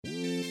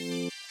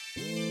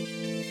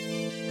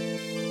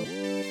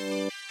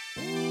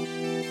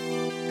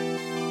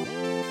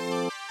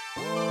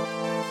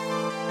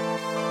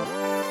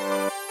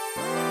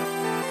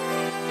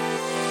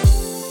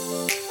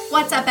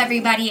What's up,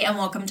 everybody, and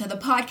welcome to the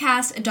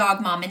podcast, Dog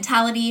Mom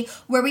Mentality,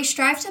 where we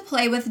strive to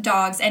play with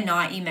dogs and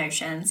not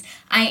emotions.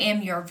 I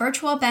am your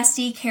virtual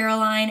bestie,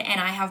 Caroline, and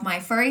I have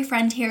my furry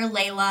friend here,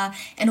 Layla,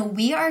 and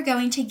we are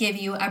going to give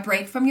you a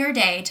break from your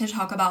day to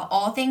talk about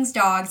all things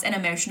dogs and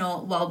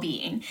emotional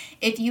well-being.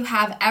 If you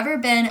have ever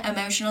been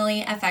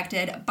emotionally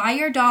affected by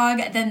your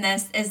dog, then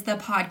this is the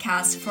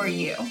podcast for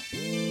you.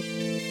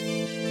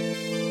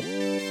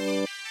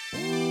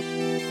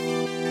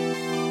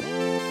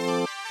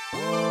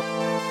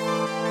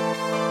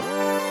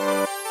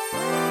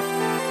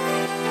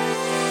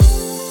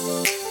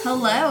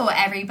 Hello,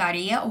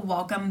 everybody.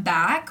 Welcome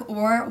back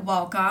or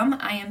welcome.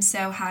 I am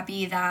so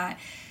happy that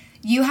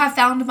you have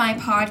found my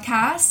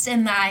podcast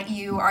and that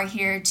you are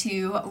here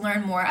to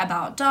learn more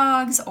about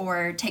dogs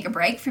or take a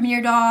break from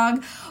your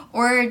dog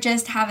or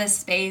just have a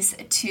space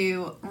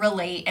to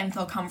relate and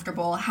feel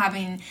comfortable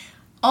having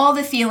all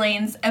the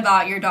feelings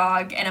about your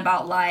dog and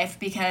about life,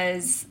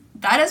 because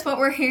that is what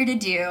we're here to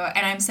do.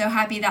 And I'm so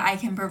happy that I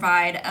can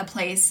provide a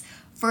place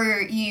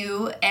for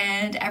you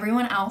and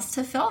everyone else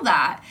to feel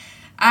that.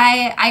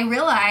 I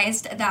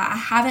realized that I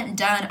haven't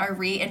done a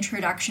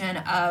reintroduction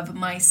of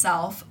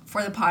myself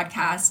for the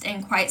podcast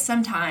in quite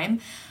some time.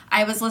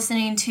 I was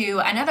listening to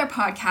another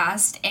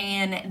podcast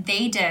and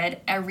they did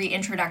a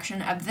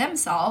reintroduction of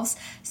themselves.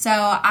 So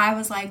I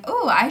was like,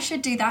 oh, I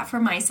should do that for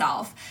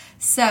myself.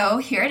 So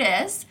here it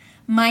is.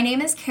 My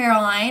name is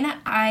Caroline.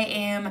 I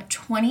am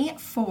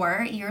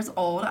 24 years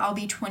old. I'll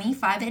be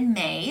 25 in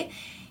May.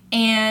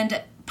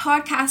 And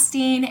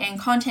podcasting and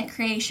content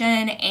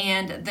creation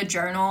and the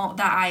journal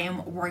that I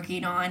am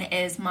working on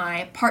is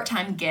my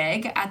part-time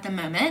gig at the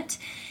moment.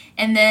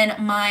 And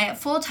then my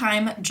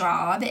full-time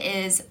job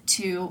is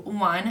to,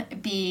 one,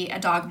 be a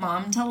dog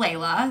mom to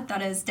Layla.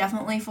 That is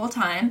definitely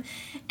full-time.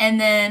 And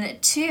then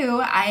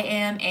two, I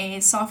am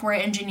a software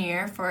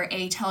engineer for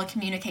a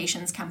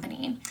telecommunications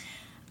company.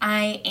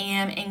 I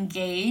am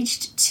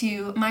engaged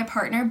to my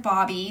partner,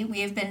 Bobby. We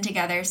have been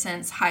together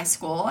since high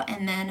school,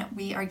 and then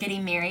we are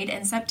getting married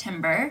in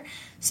September.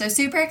 So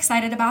super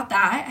excited about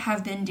that.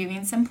 Have been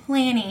doing some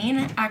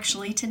planning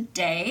actually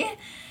today.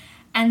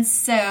 And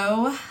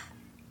so,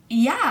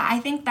 yeah, I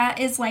think that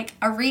is like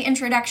a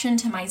reintroduction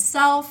to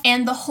myself.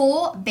 And the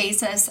whole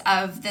basis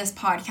of this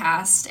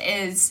podcast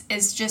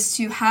is just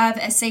to have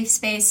a safe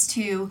space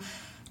to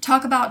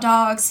talk about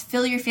dogs,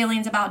 feel your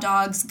feelings about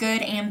dogs,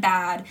 good and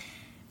bad.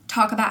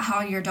 Talk about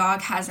how your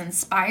dog has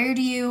inspired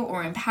you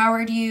or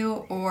empowered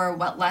you, or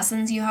what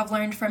lessons you have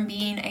learned from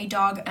being a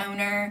dog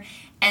owner,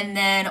 and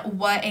then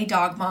what a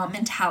dog mom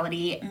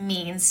mentality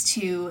means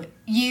to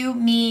you,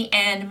 me,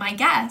 and my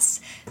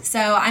guests.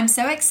 So I'm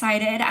so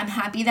excited. I'm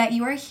happy that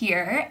you are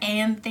here,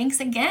 and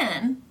thanks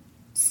again.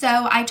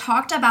 So I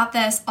talked about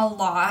this a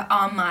lot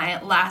on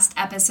my last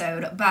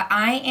episode, but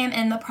I am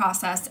in the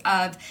process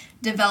of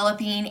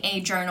developing a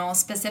journal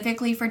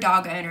specifically for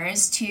dog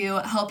owners to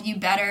help you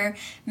better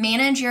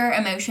manage your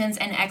emotions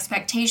and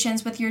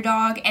expectations with your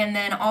dog, and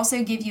then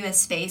also give you a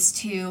space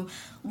to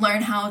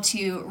learn how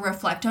to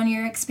reflect on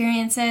your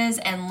experiences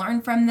and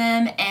learn from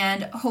them,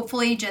 and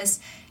hopefully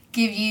just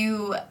give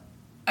you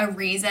a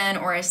reason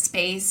or a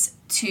space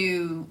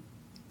to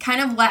kind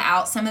of let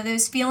out some of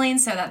those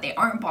feelings so that they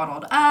aren't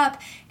bottled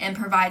up, and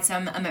provide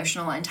some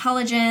emotional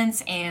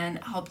intelligence and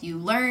help you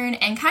learn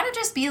and kind of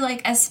just be like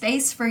a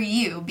space for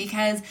you,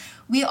 because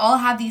we all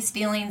have these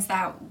feelings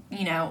that,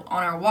 you know,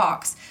 on our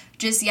walks.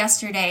 Just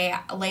yesterday,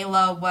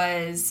 Layla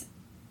was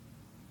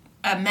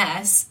a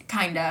mess,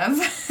 kind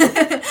of,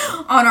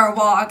 on our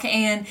walk,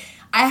 and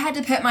I had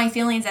to put my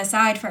feelings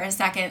aside for a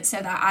second so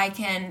that I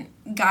can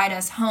guide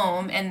us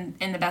home in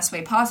the best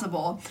way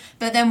possible.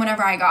 But then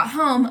whenever I got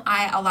home,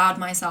 I allowed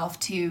myself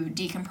to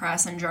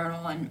decompress and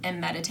journal and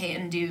meditate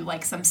and do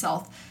like some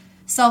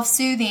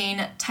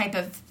self-soothing type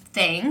of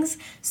things.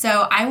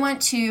 So I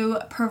want to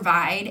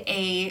provide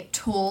a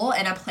tool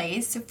and a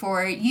place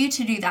for you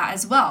to do that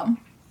as well.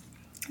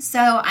 So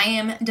I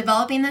am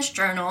developing this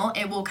journal.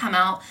 It will come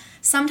out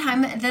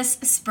sometime this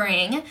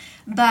spring,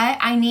 but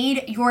I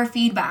need your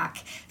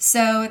feedback.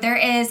 So there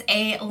is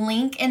a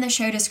link in the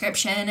show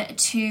description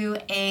to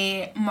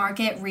a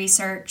market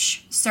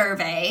research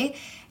survey.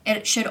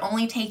 It should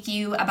only take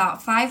you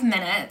about 5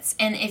 minutes,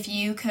 and if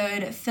you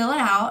could fill it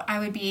out, I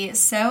would be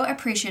so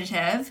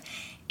appreciative.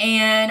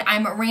 And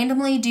I'm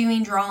randomly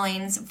doing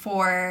drawings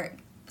for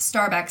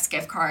Starbucks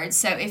gift cards.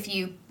 So if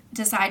you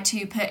decide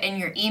to put in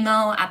your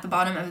email at the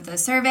bottom of the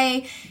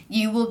survey,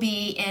 you will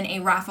be in a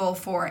raffle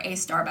for a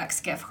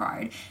Starbucks gift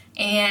card.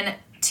 And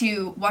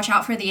to watch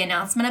out for the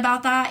announcement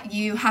about that,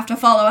 you have to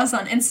follow us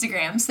on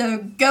Instagram. So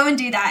go and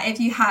do that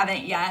if you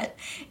haven't yet.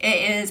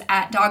 It is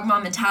at Dog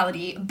Mom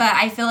Mentality. But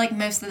I feel like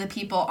most of the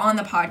people on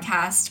the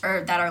podcast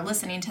or that are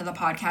listening to the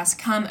podcast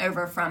come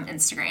over from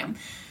Instagram.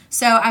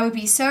 So I would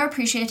be so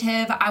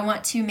appreciative. I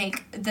want to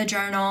make the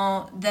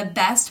journal the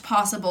best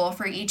possible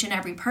for each and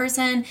every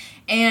person.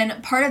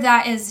 And part of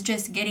that is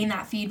just getting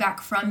that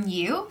feedback from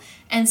you.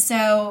 And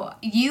so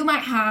you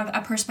might have a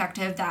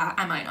perspective that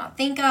I might not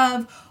think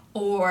of,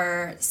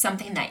 or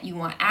something that you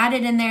want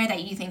added in there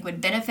that you think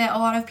would benefit a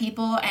lot of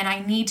people. And I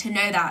need to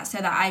know that so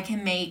that I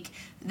can make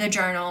the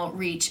journal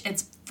reach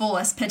its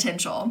fullest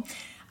potential.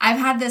 I've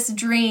had this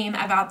dream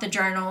about the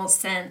journal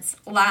since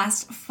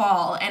last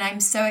fall, and I'm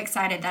so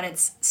excited that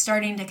it's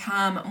starting to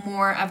come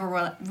more of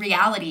a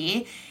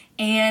reality.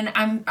 And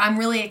I'm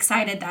really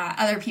excited that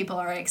other people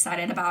are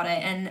excited about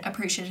it and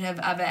appreciative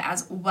of it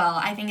as well.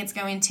 I think it's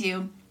going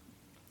to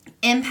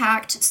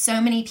impact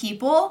so many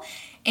people.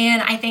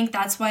 And I think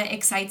that's what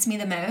excites me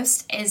the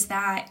most, is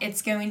that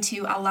it's going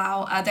to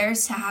allow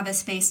others to have a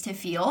space to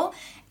feel.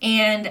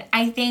 And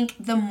I think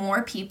the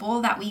more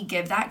people that we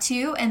give that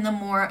to, and the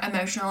more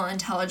emotional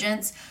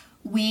intelligence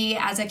we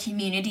as a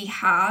community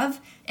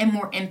have, and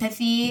more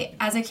empathy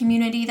as a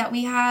community that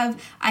we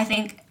have, I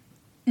think,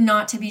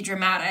 not to be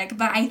dramatic,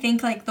 but I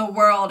think like the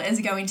world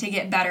is going to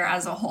get better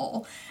as a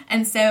whole.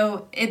 And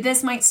so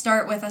this might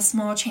start with a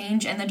small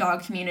change in the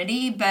dog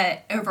community,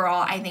 but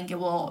overall I think it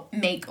will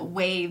make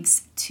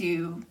waves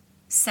to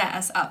set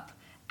us up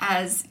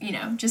as,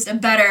 just a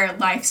better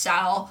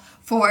lifestyle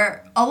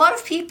for a lot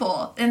of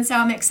people. And so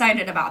I'm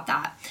excited about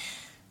that.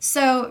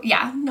 So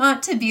yeah,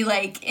 not to be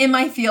like in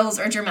my feels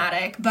or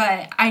dramatic,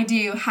 but I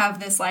do have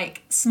this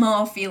like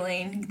small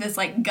feeling, this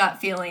like gut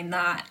feeling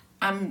that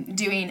I'm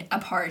doing a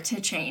part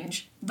to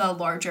change the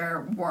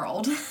larger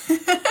world.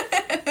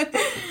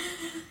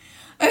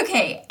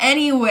 Okay,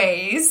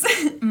 anyways,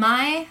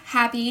 my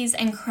happies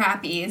and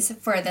crappies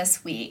for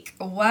this week,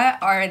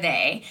 what are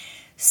they?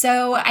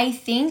 So I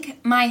think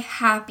my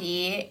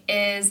happy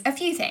is a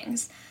few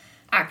things,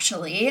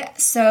 actually.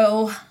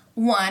 So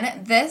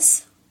one,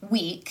 this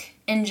week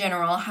in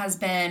general has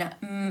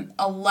been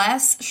a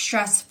less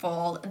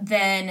stressful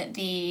than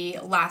the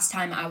last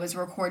time I was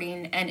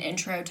recording an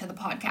intro to the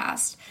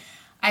podcast.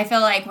 I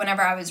feel like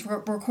whenever I was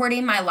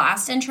recording my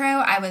last intro,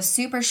 I was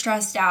super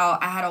stressed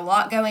out. I had a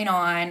lot going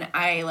on.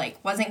 I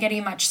wasn't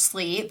getting much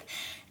sleep.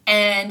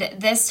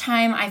 And this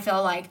time I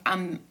feel like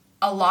I'm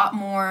a lot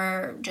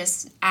more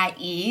just at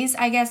ease,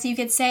 I guess you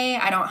could say.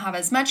 I don't have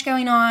as much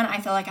going on. I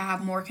feel like I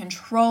have more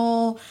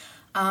control.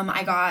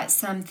 I got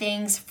some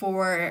things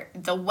for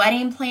the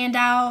wedding planned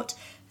out.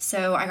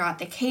 So I got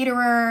the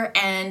caterer,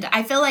 and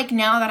I feel like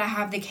now that I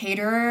have the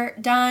caterer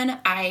done,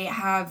 I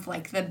have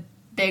like the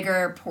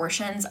bigger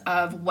portions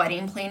of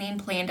wedding planning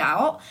planned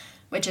out,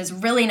 which is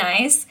really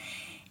nice.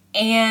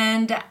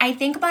 And I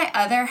think my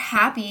other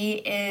happy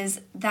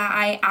is that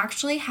I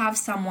actually have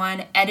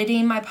someone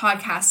editing my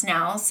podcast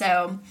now.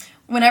 So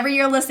whenever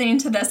you're listening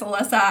to this,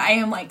 Alyssa, I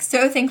am like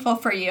so thankful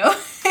for you.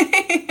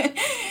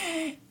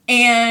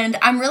 And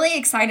I'm really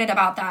excited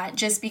about that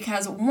just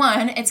because,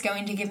 one, it's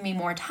going to give me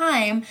more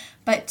time,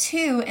 but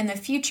two, in the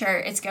future,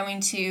 it's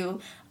going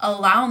to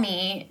allow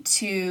me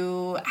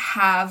to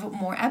have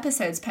more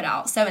episodes put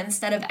out. So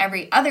instead of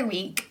every other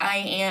week, I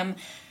am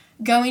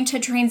going to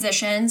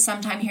transition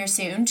sometime here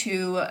soon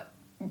to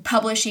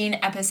publishing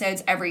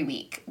episodes every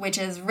week, which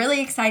is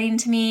really exciting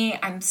to me.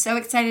 I'm so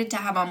excited to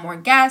have on more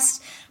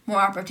guests, more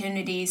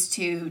opportunities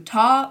to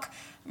talk,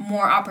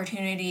 more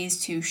opportunities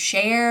to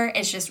share.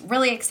 It's just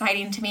really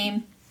exciting to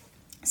me.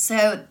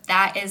 So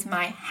that is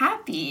my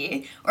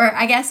happy, or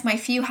I guess my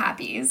few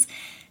happies.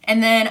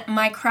 And then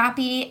my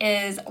crappy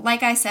is,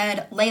 like I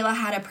said, Layla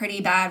had a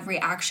pretty bad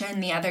reaction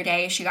the other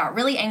day. She got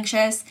really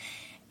anxious,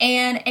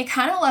 and it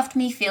kind of left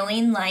me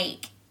feeling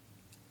like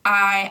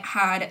I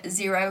had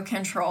zero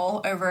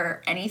control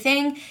over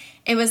anything.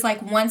 It was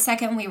like 1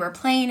 second we were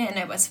playing and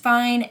it was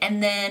fine,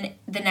 and then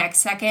the next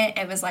second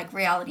it was like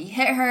reality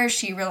hit her.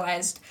 She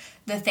realized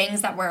the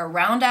things that were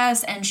around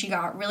us, and she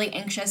got really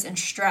anxious and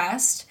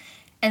stressed.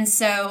 And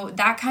so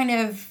that kind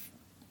of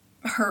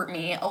hurt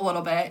me a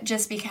little bit,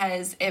 just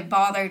because it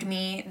bothered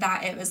me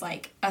that it was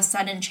like a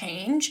sudden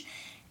change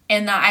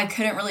and that I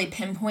couldn't really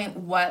pinpoint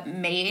what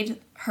made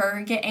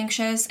her get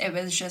anxious. It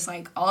was just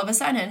like all of a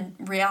sudden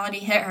reality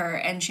hit her,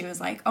 and she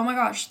was like, oh my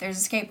gosh,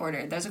 there's a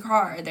skateboarder, there's a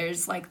car,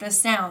 there's like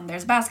this sound,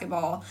 there's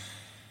basketball,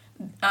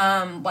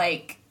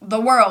 like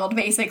the world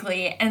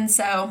basically. And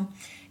so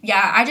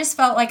yeah, I just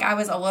felt like I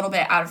was a little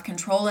bit out of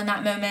control in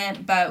that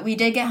moment, but we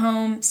did get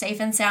home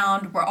safe and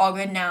sound. We're all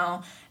good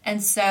now.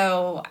 And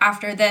so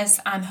after this,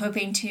 I'm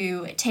hoping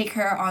to take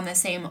her on the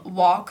same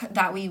walk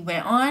that we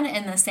went on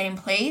in the same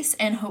place,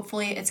 and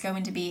hopefully it's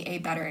going to be a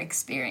better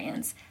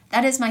experience.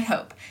 That is my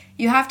hope.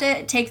 You have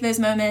to take those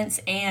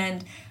moments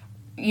and,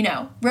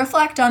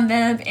 reflect on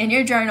them in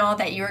your journal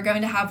that you are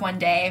going to have one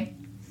day,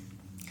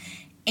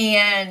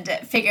 and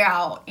figure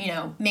out,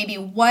 maybe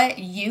what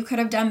you could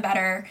have done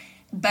better,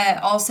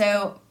 but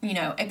also,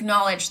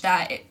 acknowledge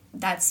that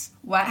that's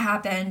what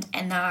happened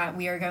and that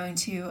we are going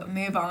to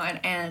move on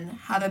and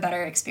have a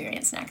better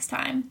experience next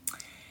time.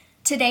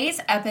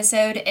 Today's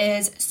episode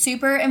is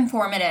super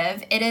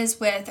informative. It is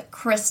with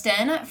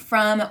Kristen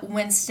from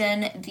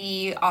Winston,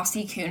 the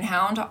Aussie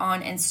Coonhound,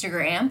 on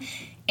Instagram.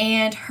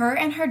 And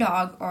her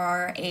dog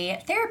are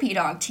a therapy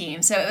dog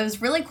team. So it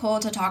was really cool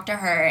to talk to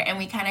her, and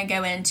we kind of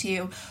go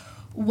into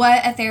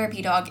what a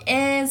therapy dog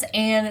is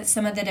and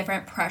some of the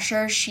different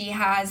pressure she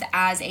has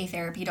as a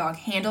therapy dog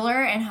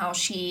handler, and how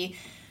she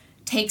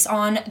takes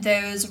on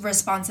those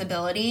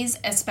responsibilities,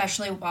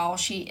 especially while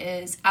she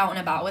is out and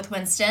about with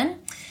Winston.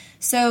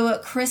 So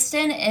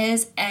Kristen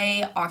is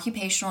a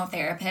occupational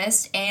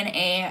therapist and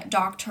a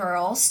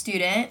doctoral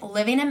student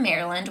living in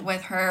Maryland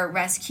with her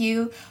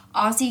rescue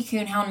Aussie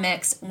Coonhound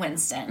mix,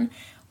 Winston.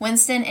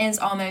 Winston is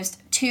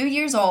almost 2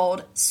 years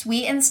old,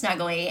 sweet and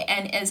snuggly,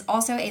 and is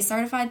also a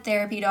certified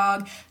therapy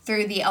dog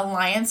through the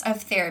Alliance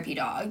of Therapy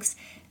Dogs.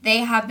 They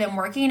have been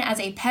working as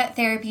a pet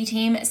therapy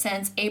team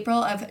since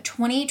April of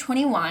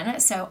 2021,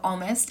 so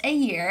almost a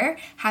year.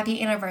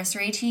 Happy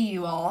anniversary to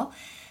you all.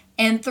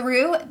 And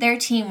through their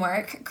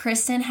teamwork,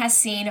 Kristen has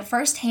seen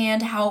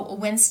firsthand how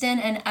Winston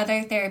and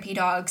other therapy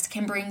dogs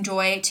can bring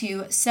joy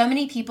to so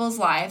many people's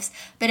lives,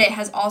 but it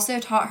has also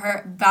taught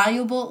her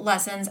valuable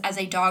lessons as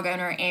a dog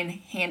owner and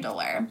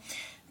handler.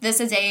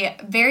 This is a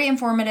very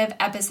informative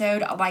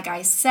episode. Like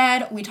I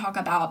said, we talk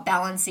about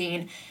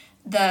balancing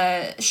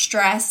the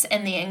stress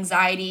and the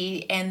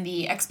anxiety and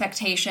the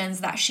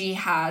expectations that she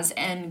has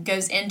and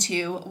goes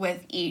into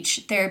with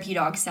each therapy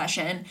dog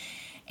session.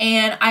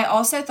 And I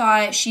also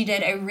thought she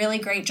did a really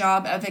great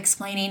job of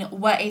explaining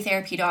what a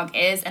therapy dog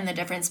is and the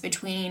difference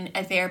between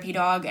a therapy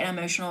dog, an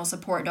emotional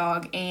support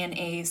dog, and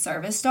a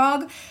service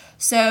dog.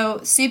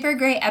 So super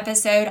great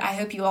episode. I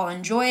hope you all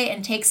enjoy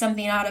and take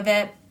something out of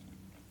it.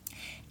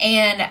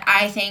 And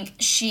I think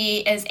she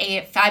is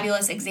a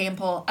fabulous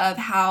example of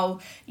how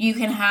you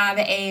can have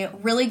a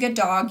really good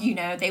dog. You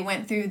know, they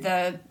went through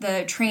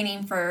the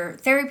training for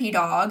therapy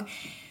dog,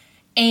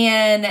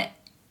 and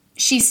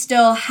she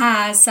still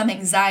has some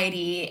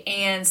anxiety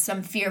and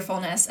some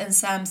fearfulness in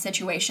some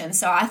situations.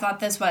 So I thought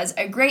this was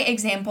a great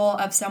example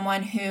of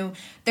someone who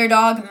their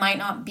dog might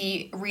not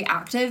be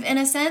reactive in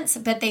a sense,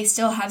 but they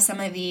still have some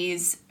of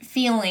these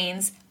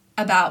feelings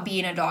about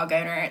being a dog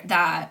owner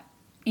that,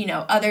 you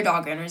know, other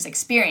dog owners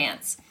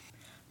experience.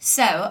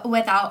 So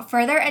without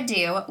further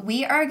ado,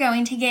 we are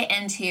going to get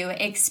into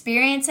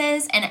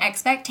experiences and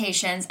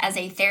expectations as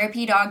a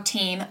therapy dog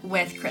team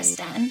with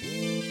Kristen.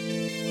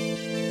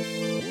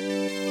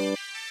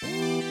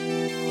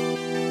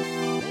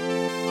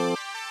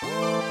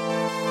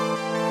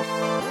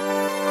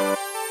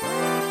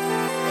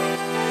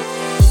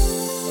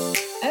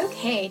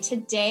 Okay,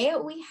 today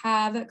we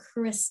have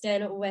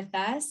Kristen with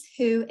us,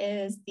 who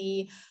is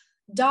the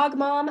dog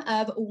mom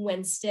of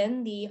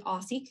Winston, the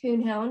Aussie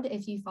Coonhound,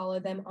 if you follow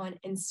them on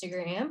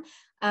Instagram.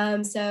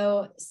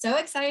 So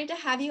excited to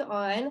have you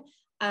on.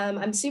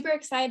 I'm super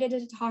excited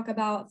to talk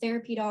about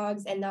therapy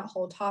dogs and that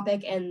whole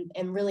topic and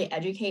really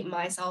educate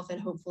myself,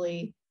 and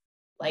hopefully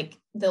like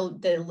the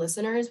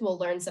listeners will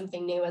learn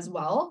something new as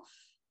well.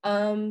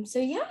 So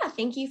yeah,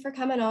 thank you for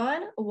coming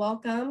on.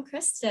 Welcome,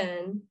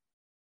 Kristen.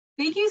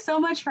 Thank you so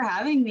much for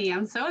having me.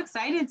 I'm so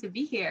excited to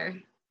be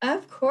here.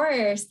 Of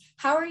course.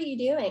 How are you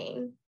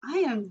doing? I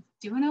am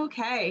doing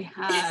okay.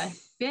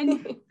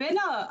 Been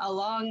a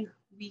long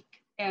week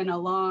and a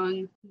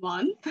long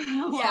month,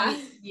 long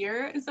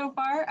year so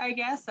far, I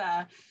guess.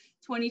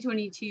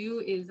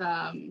 2022 is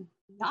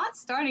not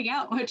starting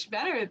out much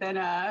better than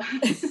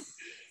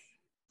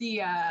the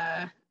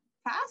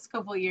past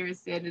couple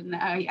years did. And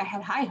I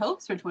had high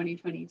hopes for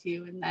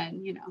 2022, and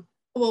then, you know.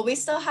 Well, we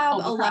still have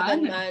Omicron.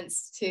 11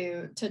 months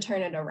to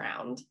turn it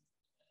around.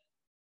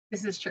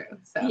 This is true.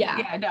 So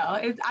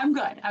I'm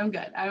good.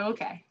 I'm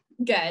okay.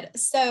 Good.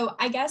 So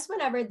I guess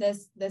whenever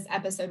this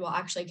episode will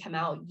actually come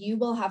out, you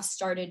will have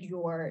started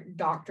your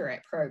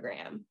doctorate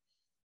program.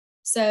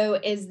 So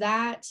is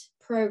that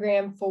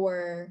program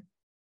for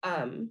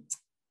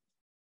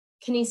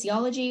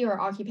kinesiology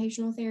or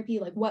occupational therapy?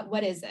 Like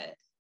what is it?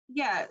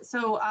 Yeah.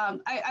 So I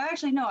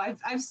actually know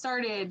I've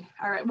started.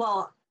 All right.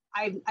 Well,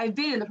 I've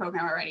been in the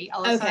program already.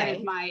 I'll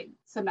start my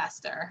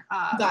semester.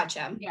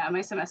 Gotcha. Yeah,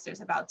 my semester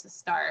is about to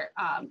start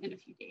in a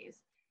few days.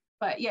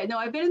 But yeah, no,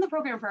 I've been in the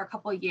program for a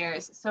couple of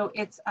years. So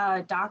it's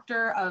a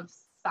Doctor of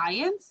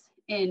Science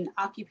in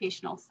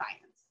Occupational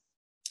Science.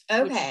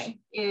 Okay.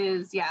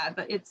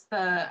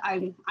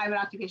 I'm an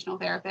occupational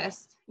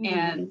therapist,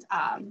 and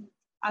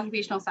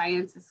occupational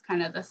science is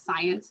kind of the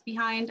science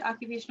behind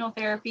occupational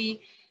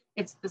therapy.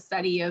 It's the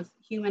study of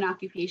human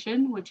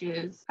occupation, which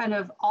is kind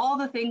of all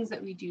the things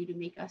that we do to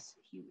make us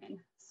human.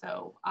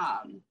 So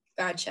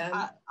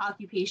gotcha.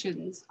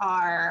 Occupations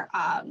are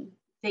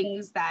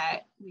things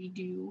that we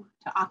do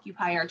to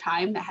occupy our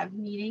time that have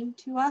meaning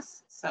to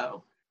us.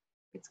 So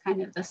it's kind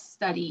of the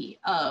study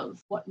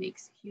of what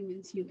makes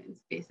humans,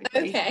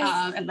 basically. Okay.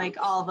 And like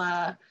all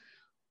the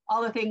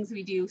things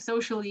we do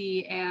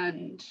socially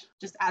and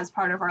just as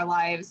part of our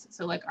lives.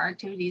 So like our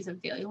activities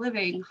of daily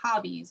living,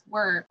 hobbies,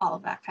 work, all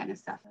of that kind of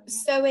stuff.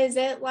 So is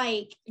it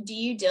like, do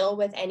you deal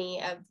with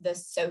any of the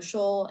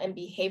social and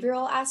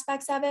behavioral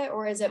aspects of it?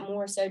 Or is it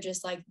more so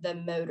just like the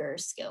motor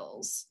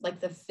skills,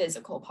 like the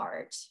physical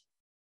part?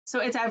 So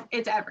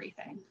it's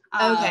everything.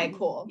 Okay,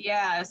 cool.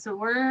 Yeah. So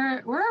we're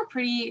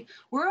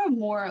a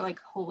more like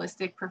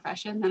holistic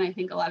profession than I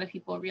think a lot of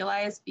people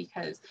realize,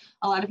 because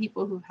a lot of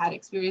people who've had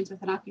experience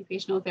with an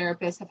occupational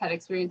therapist have had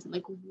experience in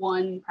like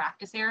one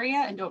practice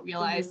area and don't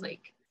realize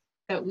like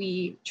that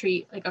we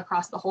treat like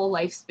across the whole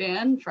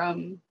lifespan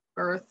from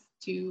birth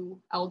to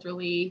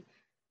elderly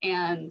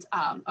and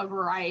a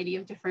variety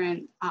of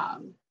different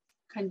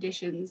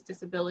conditions,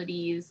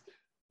 disabilities.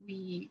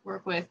 We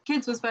work with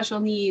kids with special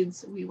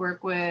needs. We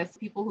work with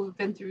people who've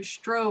been through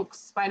strokes,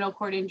 spinal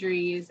cord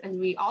injuries, and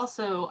we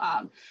also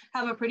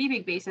have a pretty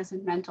big basis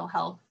in mental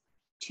health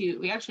too.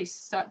 We actually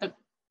the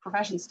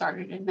profession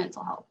started in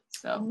mental health.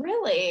 So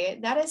really,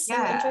 that is so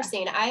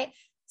interesting.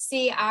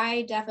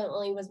 I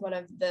definitely was one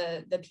of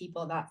the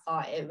people that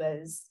thought it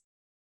was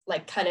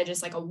like kind of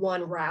just like a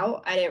one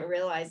route. I didn't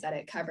realize that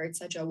it covered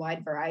such a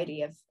wide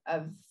variety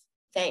of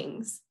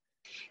things.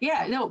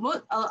 Yeah, no,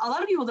 a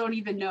lot of people don't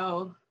even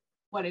know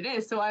what it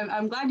is. So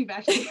I'm glad you've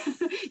actually,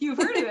 you've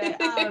heard of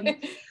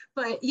it.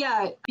 But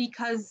yeah,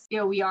 because, you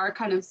know, we are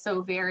kind of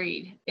so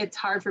varied, it's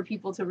hard for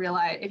people to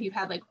realize if you've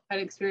had like an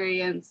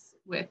experience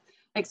with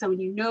like someone,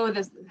 you know,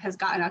 this has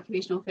gotten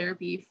occupational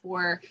therapy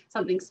for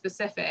something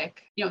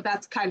specific, you know,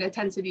 that's kind of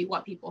tends to be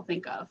what people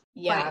think of.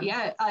 Yeah. But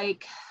yeah,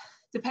 like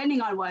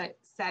depending on what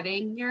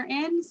setting you're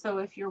in. So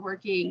if you're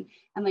working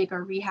in like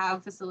a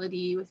rehab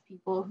facility with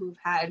people who've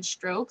had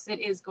strokes, it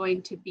is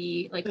going to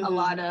be like a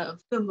lot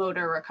of the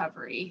motor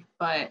recovery.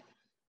 But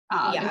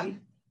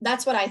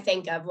that's what I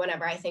think of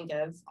whenever I think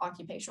of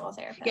occupational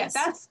therapists. Yeah,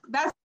 that's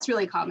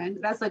really common.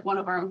 That's like one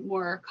of our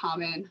more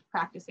common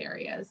practice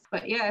areas.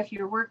 But yeah, if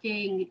you're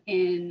working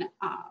in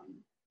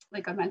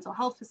like a mental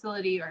health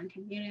facility or in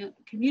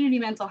community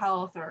mental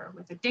health or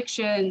with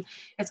addiction,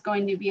 it's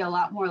going to be a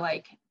lot more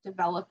like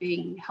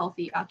developing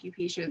healthy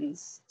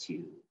occupations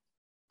to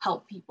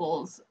help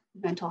people's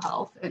mental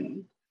health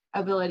and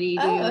ability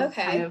to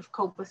kind of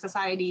cope with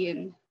society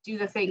and do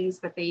the things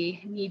that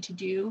they need to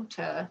do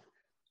to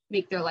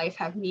make their life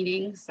have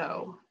meaning.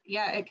 So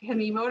yeah, it can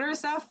be motor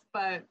stuff,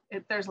 but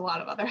there's a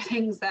lot of other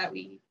things that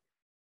we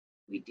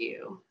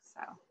do.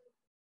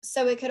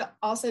 So it could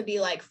also be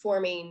like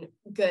forming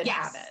good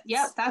habits.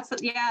 Yep, that's a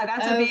big.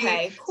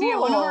 Cool. So yeah,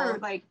 one of our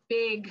like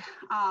big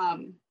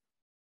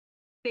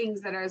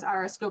things that is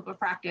our scope of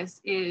practice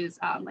is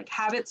like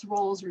habits,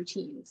 roles,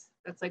 routines.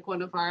 That's like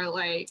one of our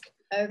like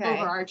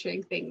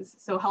overarching things.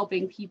 So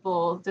helping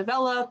people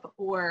develop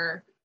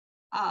or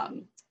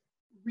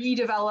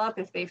redevelop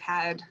if they've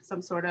had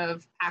some sort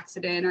of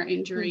accident or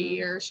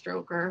injury or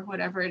stroke or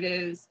whatever it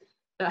is,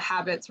 the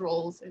habits,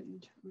 roles,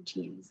 and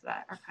routines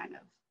that are kind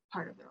of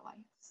part of their life.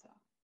 So,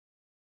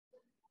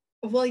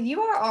 well,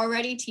 you are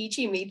already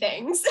teaching me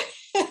things.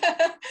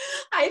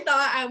 I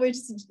thought I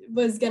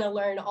was going to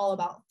learn all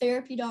about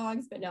therapy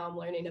dogs, but now I'm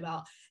learning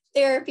about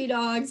therapy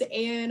dogs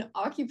and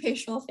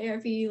occupational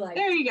therapy. Like,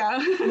 there you go.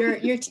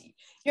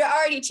 you're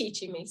already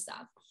teaching me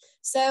stuff.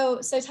 So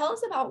tell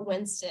us about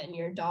Winston,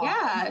 your dog.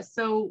 Yeah.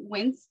 So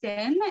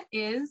Winston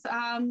is,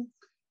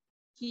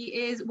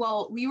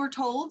 we were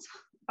told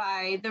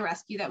by the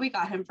rescue that we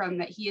got him from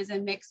that he is a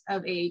mix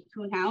of a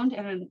coonhound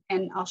and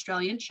an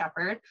Australian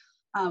shepherd.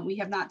 We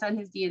have not done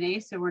his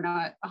DNA, so we're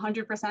not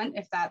 100%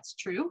 if that's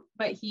true,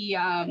 but he's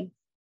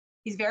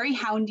very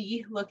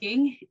houndy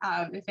looking.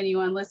 If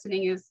anyone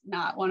listening is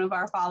not one of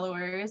our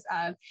followers,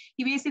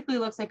 he basically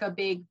looks like a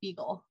big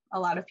beagle. A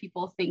lot of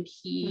people think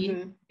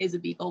he is a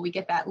beagle. We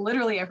get that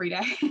literally every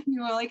day.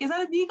 You're like, is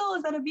that a beagle?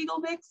 Is that a beagle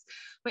mix?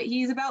 But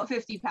he's about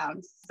 50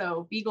 pounds.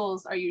 So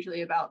beagles are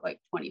usually about like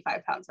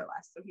 25 pounds or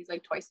less. So he's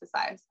like twice the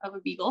size of a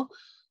beagle.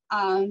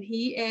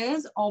 He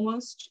is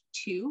almost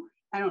 2.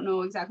 I don't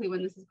know exactly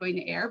when this is going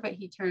to air, but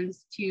he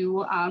turns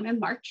 2 in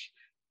March.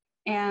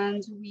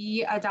 And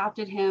we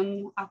adopted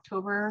him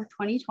October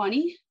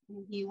 2020.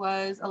 And he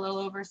was a little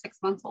over 6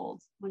 months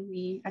old when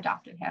we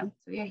adopted him.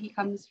 So yeah, he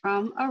comes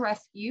from a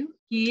rescue.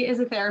 He is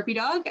a therapy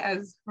dog,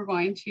 as we're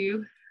going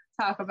to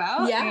talk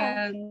about,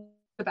 and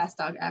the best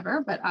dog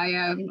ever. But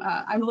I'm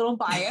a little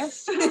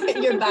biased.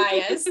 You're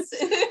biased,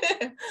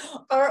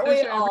 aren't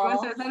we all?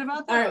 Everyone says that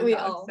about their aren't own we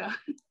dog, all? so.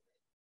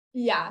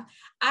 Yeah,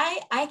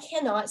 I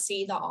cannot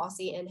see the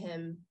Aussie in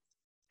him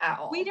at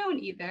all. We don't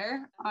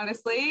either,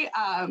 honestly.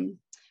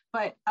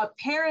 But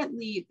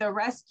apparently the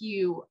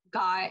rescue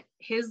got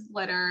his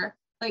litter,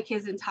 like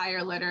his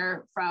entire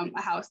litter, from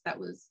a house that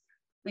was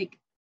like,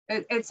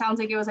 it sounds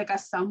like it was like a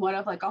somewhat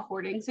of like a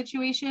hoarding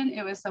situation.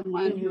 It was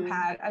someone who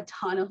had a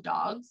ton of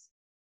dogs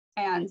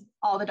and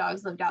all the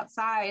dogs lived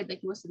outside, like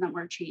most of them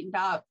were chained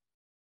up.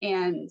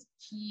 And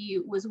he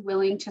was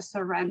willing to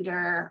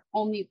surrender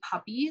only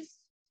puppies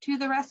to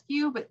the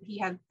rescue, but he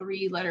had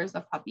 3 litters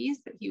of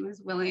puppies that he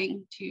was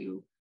willing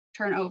to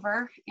turn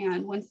over.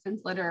 And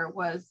Winston's litter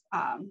was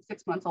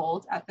 6 months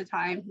old at the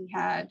time. He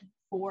had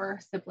 4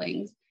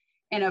 siblings,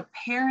 and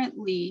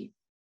apparently,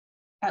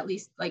 at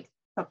least like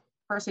the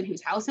person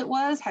whose house it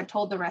was had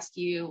told the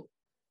rescue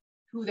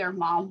who their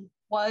mom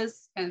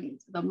was, and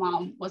the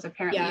mom was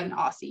apparently an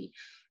Aussie.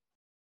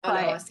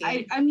 But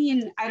I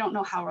mean, I don't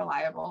know how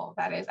reliable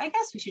that is. I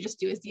guess we should just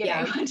do his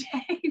DNA one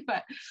day,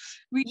 but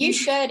you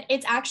should.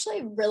 It's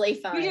actually really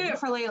fun. We did it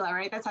for Layla,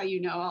 right? That's how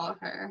you know all of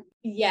her.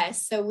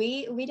 Yes. So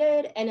we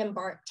did an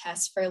embark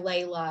test for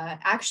Layla.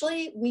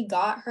 Actually, we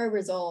got her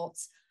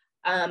results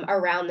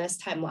around this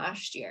time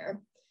last year.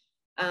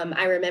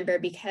 I remember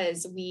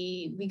because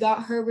we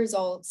got her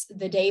results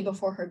the day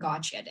before her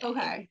gotcha day.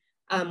 Okay.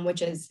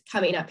 Which is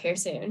coming up here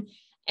soon.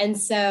 And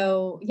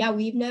so, yeah,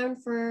 we've known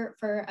for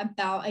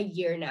about a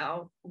year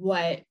now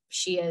what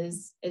she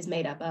is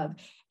made up of.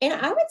 And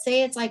I would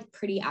say it's like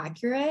pretty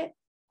accurate.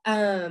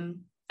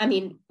 I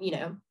mean, you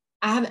know,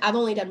 I've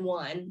only done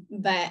one,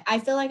 but I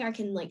feel like I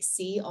can like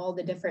see all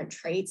the different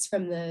traits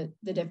from the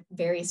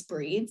various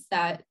breeds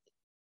that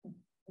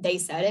they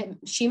said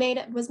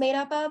was made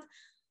up of.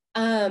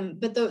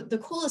 But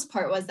the coolest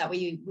part was that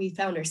we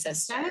found her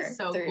sister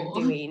through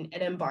doing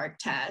an Embark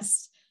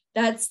test.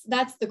 That's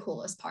the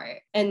coolest part.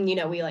 And, you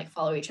know, we like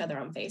follow each other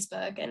on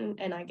Facebook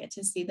and I get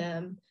to see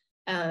them,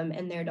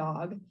 and their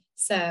dog.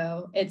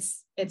 So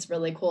it's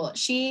really cool.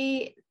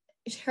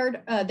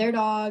 Their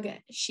dog,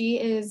 she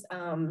is,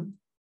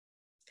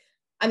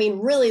 I mean,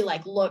 really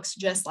like looks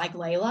just like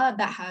Layla,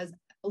 that has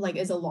like,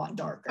 is a lot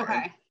darker.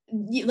 Okay.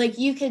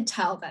 You could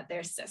tell that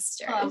they're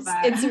sisters.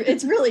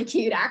 It's really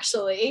cute,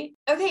 actually.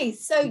 Okay,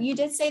 so you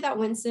did say that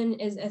Winston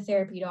is a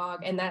therapy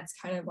dog, and that's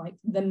kind of like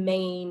the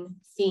main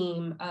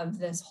theme of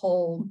this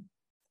whole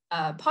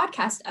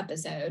podcast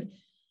episode,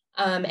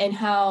 and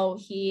how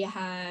he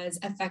has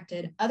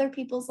affected other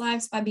people's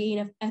lives by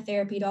being a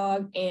therapy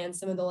dog, and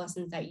some of the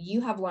lessons that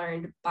you have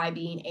learned by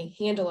being a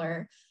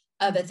handler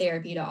of a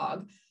therapy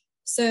dog.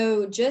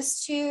 So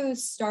just to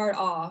start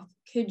off,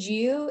 could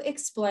you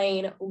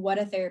explain what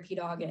a therapy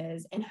dog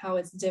is and how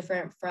it's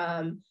different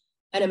from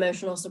an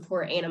emotional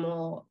support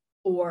animal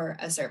or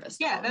a service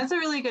dog? Yeah, that's a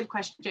really good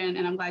question,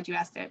 and I'm glad you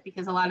asked it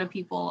because a lot of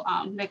people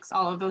mix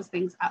all of those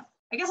things up.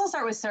 I guess I'll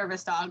start with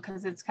service dog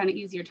because it's kind of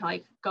easier to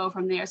like go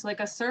from there. So like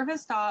a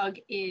service dog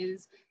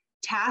is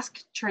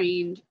task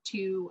trained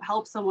to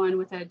help someone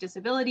with a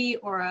disability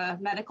or a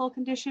medical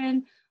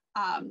condition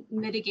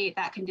mitigate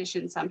that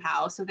condition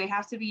somehow. So they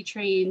have to be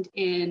trained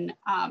in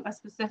a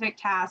specific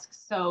task.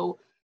 So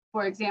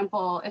for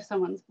example, if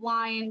someone's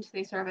blind,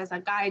 they serve as a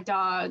guide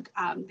dog.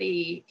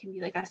 They can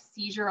be like a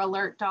seizure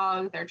alert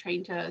dog. They're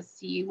trained to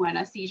see when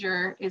a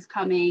seizure is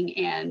coming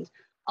and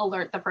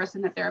alert the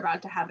person that they're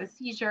about to have a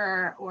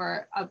seizure,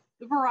 or a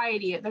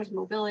variety. There's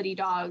mobility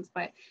dogs,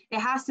 but it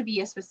has to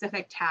be a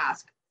specific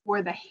task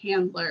for the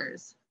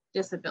handler's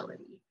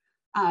disability.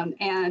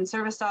 And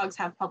service dogs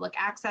have public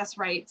access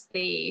rights.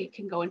 They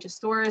can go into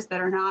stores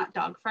that are not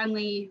dog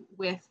friendly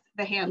with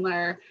the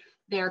handler.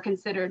 They're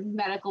considered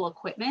medical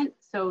equipment,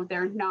 so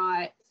they're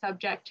not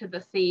subject to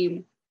the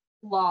same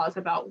laws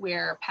about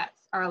where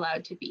pets are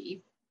allowed to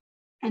be.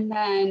 And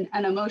then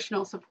an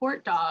emotional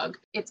support dog,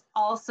 it's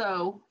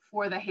also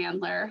for the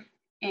handler,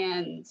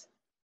 and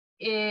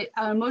an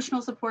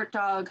emotional support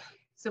dog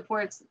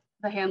supports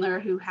the handler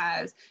who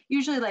has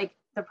usually like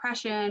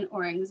depression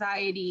or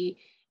anxiety,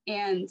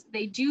 and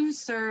they do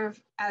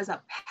serve as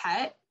a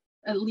pet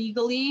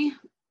legally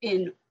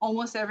in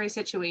almost every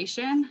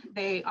situation.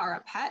 They are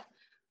a pet.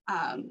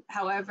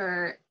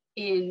 However,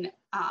 in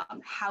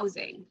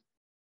housing,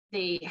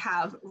 they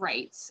have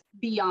rights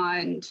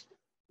beyond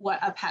what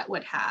a pet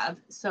would have.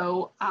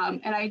 So,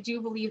 and I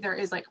do believe there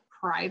is like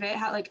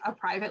a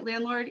private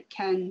landlord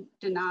can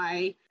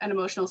deny an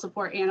emotional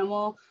support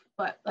animal,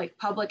 but like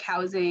public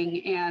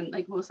housing and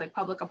like most like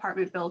public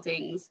apartment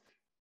buildings,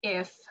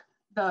 if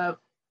the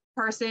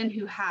person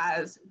who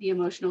has the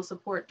emotional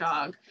support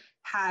dog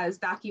has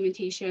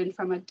documentation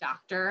from a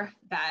doctor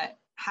that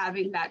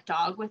having that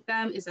dog with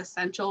them is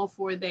essential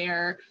for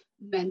their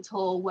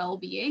mental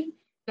well-being,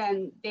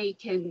 then they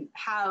can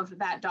have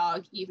that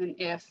dog even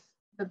if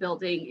the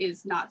building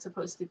is not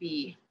supposed to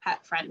be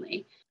pet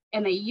friendly.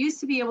 And they used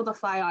to be able to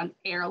fly on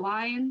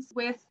airlines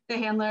with the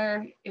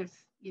handler if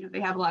they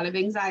have a lot of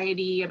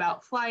anxiety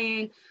about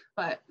flying,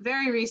 but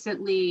very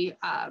recently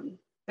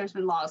there's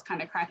been laws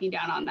kind of cracking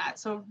down on that.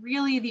 So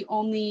really the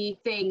only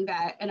thing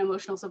that an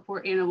emotional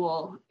support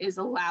animal is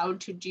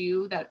allowed to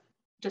do that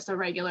just a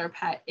regular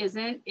pet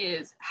isn't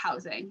is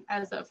housing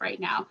as of right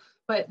now.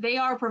 But they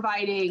are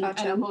providing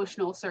an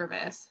emotional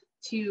service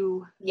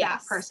to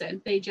that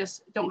person. They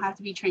just don't have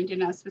to be trained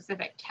in a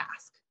specific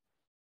task.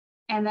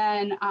 And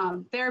then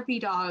therapy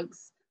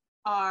dogs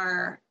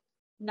are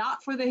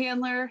not for the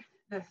handler.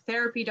 The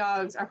therapy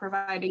dogs are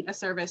providing a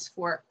service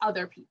for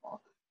other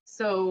people.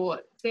 So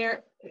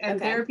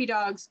therapy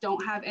dogs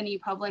don't have any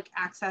public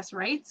access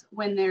rights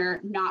when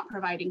they're not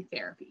providing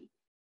therapy.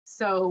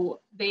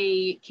 So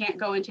they can't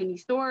go into any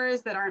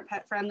stores that aren't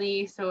pet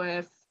friendly. So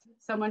if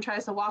someone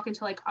tries to walk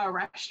into like a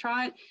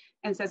restaurant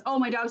and says, oh,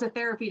 my dog's a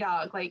therapy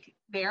dog, like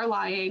they're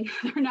lying.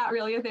 They're not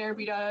really a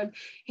therapy dog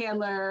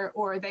handler,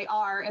 or they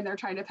are, and they're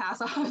trying to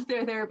pass off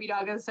their therapy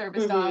dog as a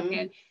service dog,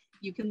 and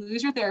you can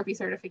lose your therapy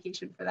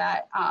certification for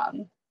that.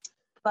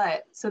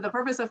 But so the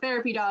purpose of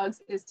therapy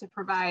dogs is to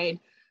provide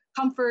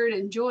comfort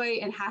and joy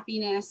and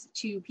happiness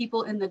to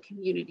people in the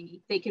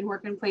community. They can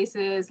work in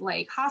places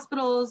like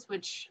hospitals,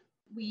 which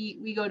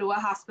we go to a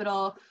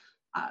hospital,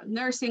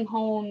 nursing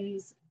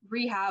homes,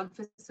 rehab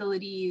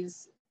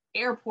facilities,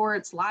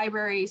 airports,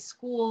 libraries,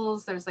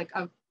 schools. There's like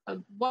a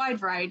wide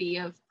variety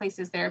of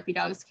places therapy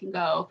dogs can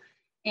go.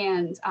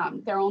 And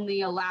they're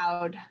only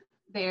allowed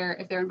there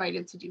if they're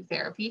invited to do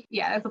therapy.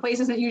 Yeah, if the place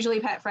isn't usually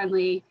pet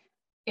friendly,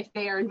 if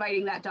they are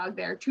inviting that dog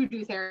there to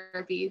do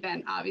therapy,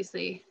 then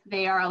obviously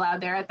they are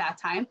allowed there at that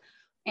time.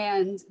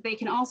 And they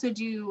can also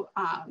do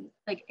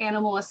like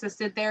animal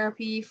assisted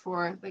therapy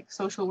for like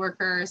social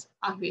workers,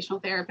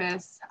 occupational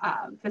therapists,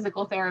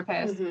 physical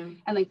therapists,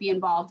 and like be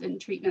involved in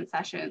treatment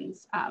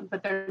sessions.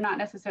 But they're not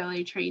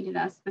necessarily trained in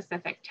a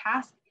specific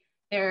task.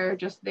 They're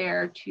just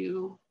there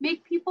to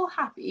make people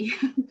happy,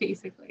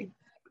 basically.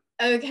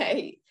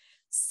 Okay.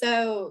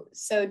 So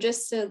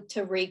just to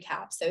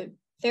recap, so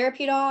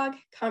therapy dog,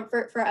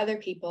 comfort for other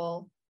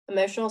people,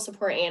 emotional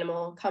support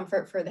animal,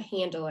 comfort for the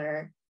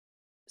handler,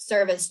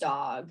 service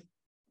dog,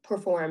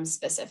 performs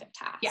specific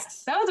tasks.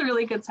 Yes, that was a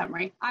really good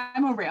summary.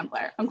 I'm a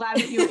rambler. I'm glad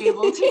that you were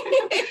able to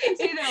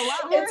say that a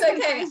lot more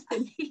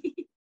than me.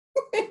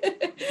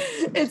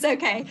 It's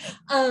okay.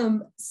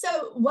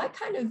 So what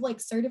kind of like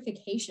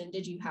certification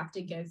did you have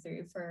to go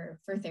through for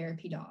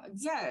therapy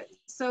dogs? Yeah,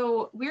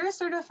 so we're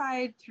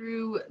certified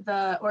through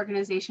the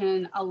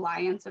organization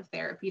Alliance of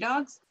Therapy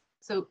Dogs.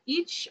 So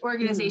each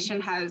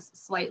organization has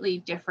slightly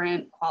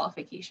different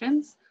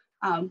qualifications,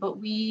 but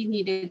we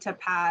needed to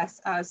pass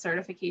a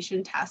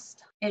certification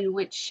test in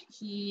which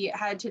he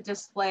had to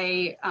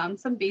display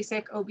some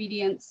basic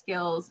obedience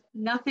skills,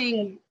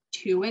 nothing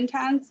too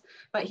intense,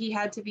 but he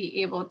had to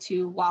be able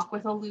to walk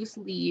with a loose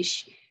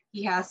leash.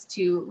 He has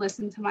to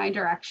listen to my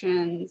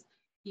directions.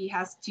 He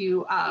has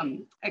to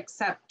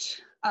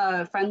accept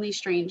a friendly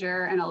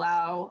stranger and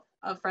allow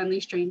a friendly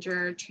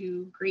stranger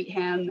to greet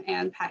him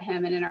and pet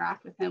him and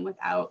interact with him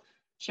without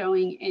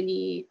showing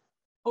any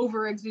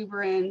over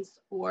exuberance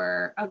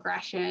or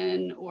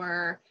aggression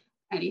or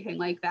anything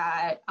like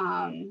that.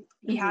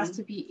 He has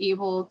to be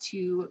able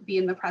to be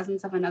in the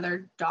presence of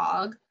another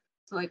dog.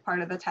 So like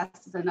part of the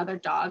test is another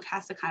dog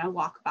has to kind of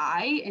walk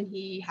by and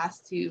he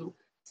has to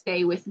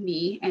stay with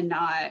me and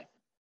not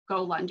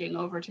go lunging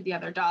over to the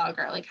other dog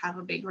or like have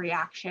a big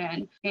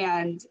reaction.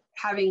 And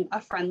having a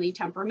friendly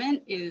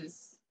temperament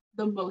is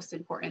the most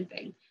important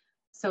thing.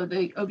 So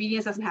the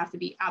obedience doesn't have to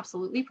be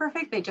absolutely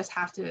perfect. They just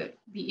have to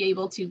be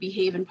able to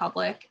behave in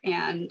public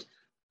and,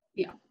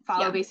 you know,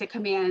 follow basic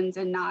commands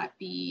and not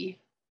be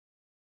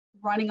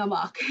running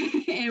amok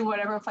in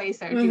whatever place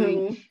they're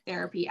doing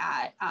therapy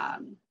at.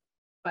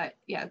 But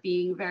yeah,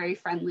 being very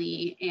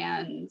friendly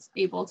and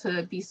able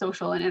to be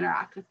social and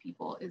interact with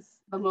people is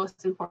the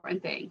most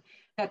important thing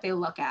that they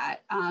look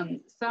at.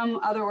 Some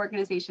other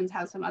organizations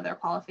have some other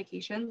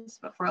qualifications,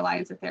 but for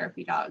Alliance of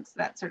Therapy Dogs,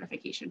 that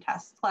certification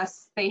test.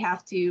 Plus, they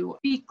have to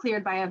be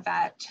cleared by a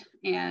vet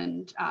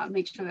and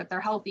make sure that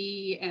they're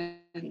healthy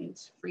and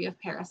free of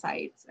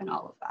parasites and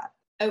all of that.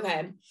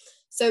 Okay.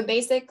 So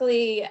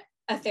basically,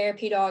 a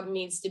therapy dog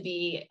needs to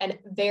be a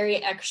very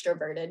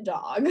extroverted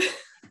dog.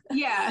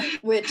 Yeah.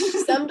 Which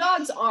some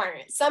dogs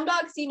aren't. Some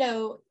dogs, you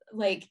know,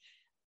 like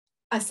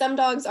some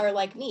dogs are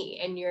like me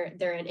and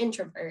they're an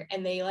introvert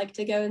and they like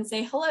to go and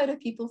say hello to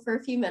people for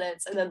a few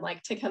minutes and then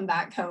like to come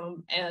back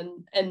home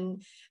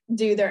and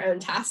do their own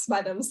tasks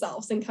by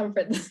themselves and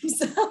comfort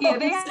themselves. Yeah,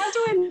 they have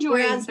to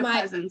enjoy the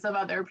presence of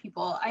other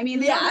people. I mean,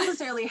 they don't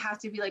necessarily have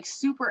to be like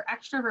super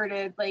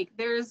extroverted. Like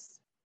there's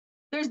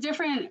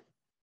different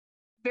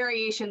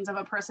variations of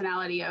a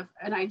personality of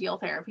an ideal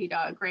therapy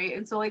dog, right?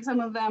 And so like some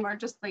of them are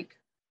just like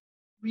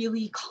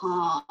really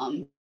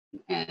calm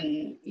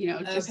and, you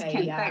know, just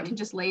that can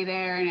just lay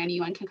there and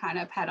anyone can kind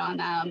of pet on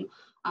them.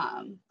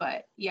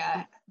 But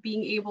yeah,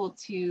 being able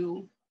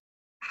to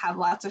have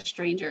lots of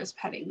strangers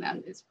petting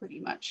them is pretty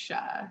much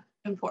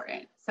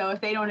important. So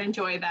if they don't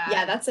enjoy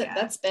that.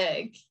 That's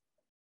big.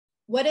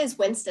 What is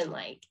Winston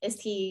like?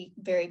 Is he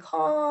very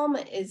calm?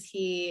 Is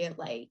he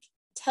like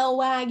tail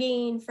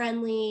wagging,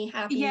 friendly,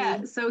 happy?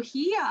 Yeah, so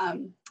he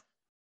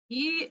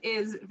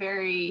is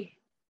very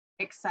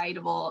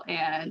excitable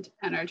and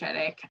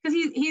energetic because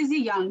he's a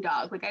young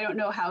dog. Like I don't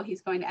know how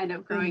he's going to end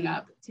up growing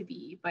up to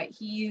be, but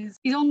he's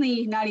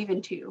only not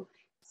even 2.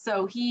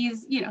 So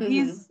he's, you know,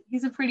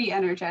 he's a pretty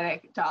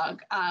energetic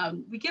dog.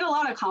 We get a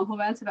lot of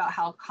compliments about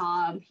how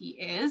calm he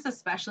is,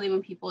 especially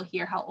when people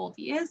hear how old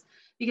he is,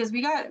 because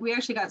we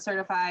actually got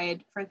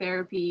certified for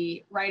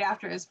therapy right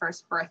after his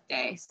first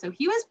birthday. So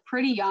he was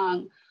pretty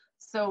young.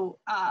 So,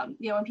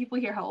 you know, when people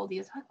hear how old he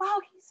is, like, wow,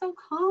 he's so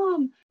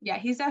calm. Yeah,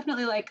 he's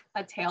definitely like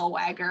a tail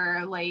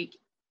wagger. Like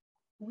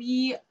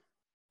we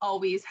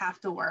always have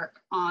to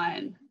work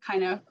on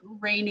kind of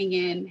reining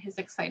in his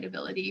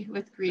excitability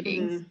with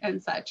greetings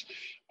and such.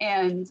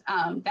 And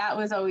that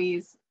was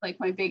always like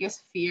my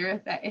biggest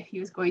fear, that if he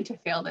was going to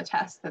fail the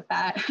test,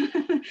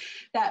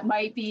 that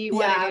might be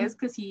what it is,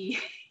 because he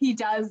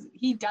does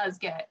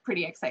get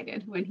pretty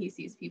excited when he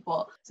sees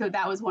people. So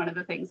that was one of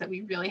the things that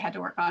we really had to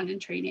work on in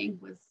training,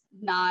 was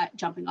not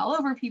jumping all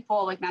over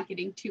people, like not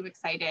getting too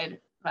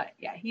excited. But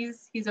yeah,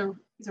 he's a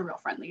real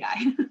friendly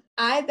guy.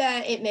 I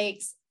bet it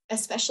makes,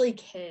 especially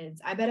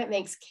kids, I bet it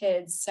makes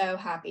kids so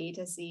happy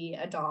to see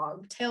a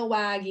dog tail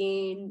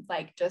wagging,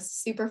 like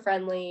just super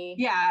friendly.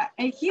 Yeah,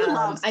 and he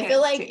loves kids I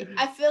feel like too.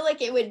 I feel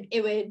like it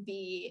would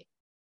be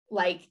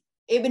like,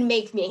 it would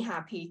make me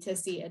happy to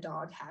see a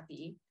dog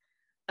happy.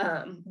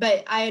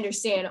 But I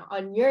understand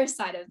on your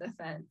side of the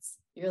fence,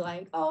 you're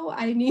like, oh,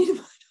 I need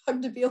my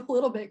dog to be a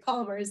little bit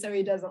calmer so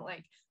he doesn't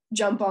like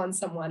jump on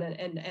someone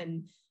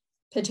and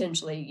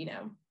potentially, you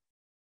know,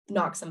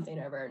 knock something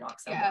over or knock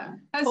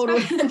someone. Yeah.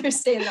 Totally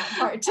understand that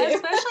part too.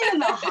 Especially in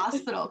the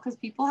hospital, because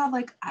people have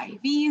like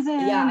IVs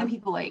in and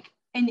people like,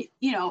 and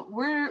you know,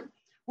 we're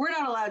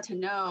not allowed to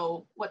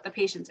know what the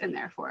patient's in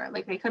there for.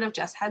 Like they could have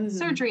just had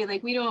surgery.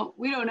 Like we don't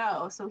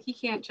know. So he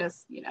can't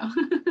just, you know,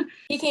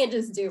 he can't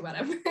just do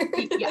whatever.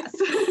 Yes.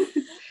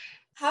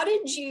 How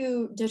did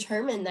you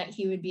determine that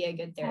he would be a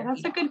good therapy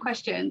That's dog? a good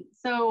question.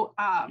 So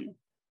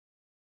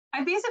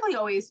I basically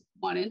always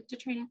wanted to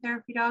train a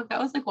therapy dog. That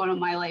was like one of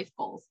my life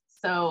goals.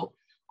 So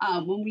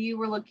when we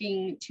were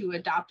looking to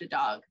adopt a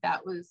dog,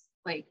 that was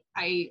like,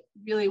 I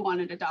really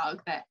wanted a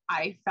dog that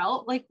I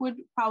felt like would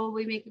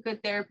probably make a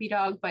good therapy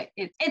dog, but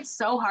it's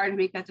so hard to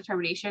make that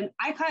determination.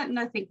 I kind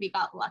of think we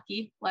got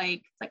lucky. Like,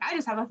 it's like, I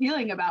just have a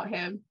feeling about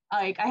him.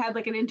 Like I had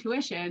like an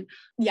intuition.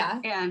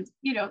 Yeah. And,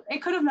 you know,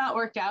 it could have not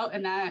worked out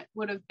and that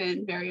would have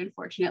been very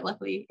unfortunate.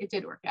 Luckily it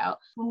did work out.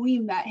 When we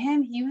met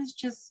him, he was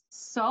just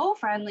so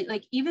friendly.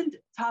 Like even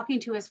talking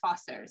to his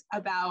fosters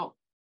about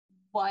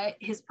what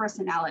his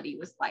personality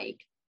was like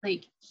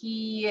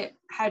he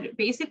had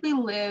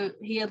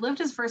lived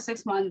his first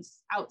 6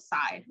 months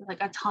outside with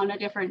like a ton of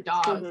different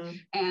dogs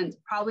and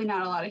probably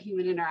not a lot of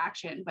human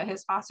interaction, but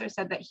his foster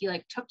said that he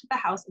like took to the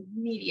house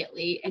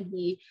immediately and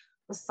he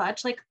was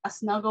such like a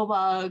snuggle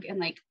bug and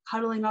like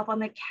cuddling up on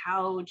the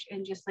couch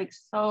and just like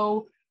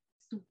so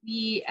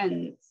sweet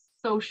and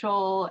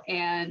social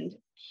and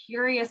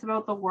curious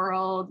about the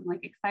world and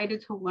like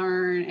excited to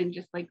learn and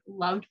just like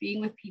loved being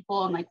with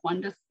people and like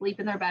wanted to sleep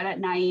in their bed at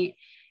night.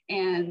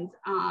 And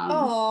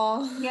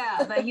yeah,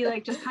 that he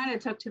like just kind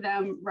of took to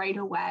them right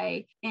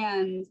away.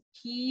 And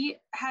he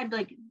had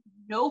like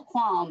no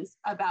qualms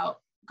about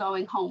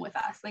going home with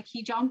us. Like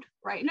he jumped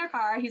right in our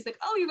car. He's like,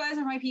 oh, you guys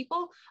are my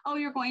people. Oh,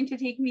 you're going to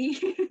take me.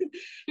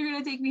 You're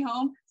going to take me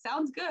home.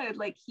 Sounds good.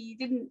 Like he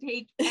didn't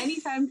take any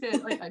time to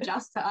like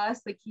adjust to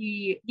us. Like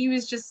he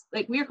was just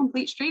like, we were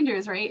complete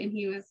strangers. Right. And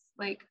he was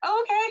like,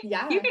 oh, okay,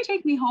 yeah, you can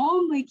take me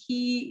home. Like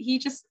he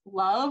just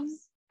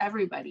loves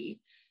everybody.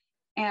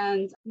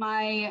 And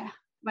my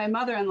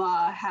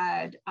mother-in-law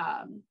had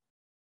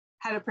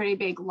a pretty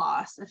big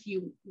loss a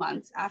few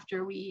months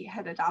after we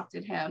had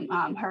adopted him.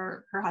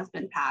 Her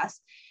husband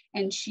passed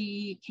and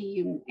she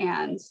came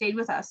and stayed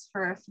with us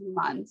for a few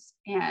months.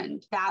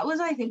 And that was,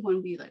 I think,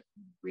 when we like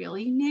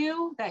really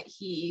knew that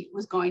he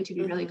was going to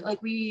be really good.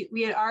 Like we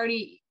had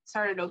already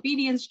started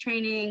obedience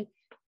training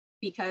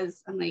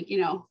because I'm like, you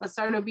know, let's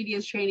start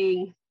obedience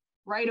training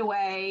right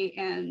away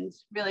and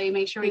really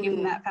make sure we give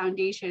him that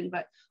foundation.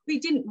 But we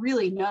didn't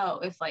really know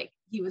if like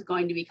he was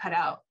going to be cut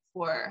out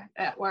for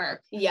at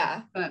work.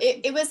 Yeah. But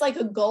it was like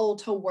a goal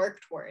to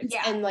work towards.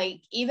 Yeah. And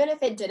like, even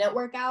if it didn't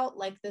work out,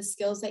 like the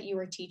skills that you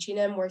were teaching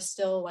him were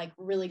still like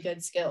really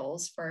good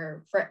skills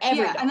for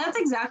every dog. And that's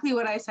exactly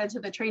what I said to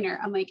the trainer.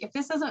 I'm like, if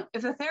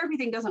the therapy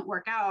thing doesn't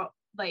work out,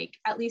 like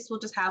at least we'll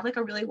just have like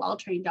a really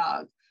well-trained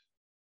dog.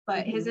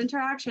 But his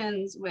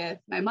interactions with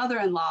my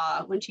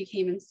mother-in-law when she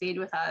came and stayed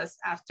with us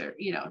after,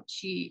 you know,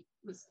 she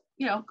was,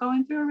 you know,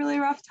 going through a really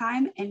rough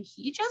time, and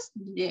he just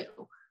knew,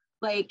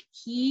 like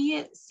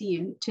he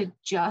seemed to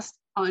just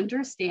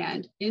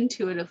understand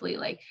intuitively,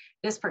 like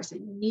this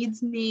person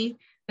needs me,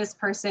 this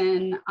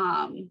person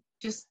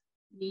just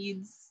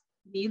needs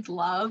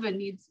love and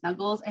needs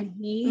snuggles, and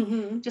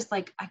he just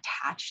like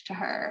attached to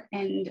her,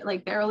 and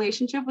like their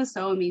relationship was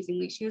so amazing.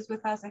 Like she was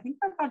with us, I think,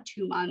 for about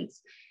 2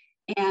 months.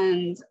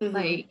 And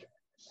like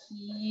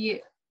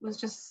he was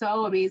just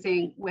so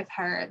amazing with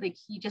her. Like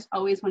he just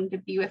always wanted to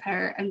be with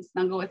her and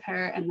snuggle with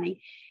her, and like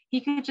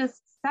he could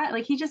just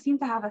he just seemed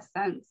to have a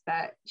sense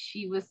that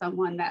she was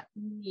someone that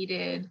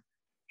needed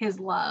his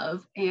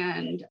love.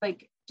 And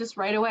like just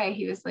right away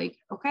he was like,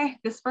 okay,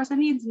 this person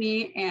needs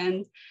me.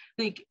 And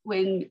like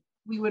when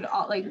we would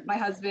all, like my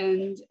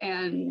husband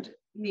and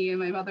me and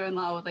my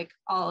mother-in-law would like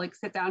all like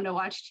sit down to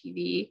watch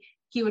TV,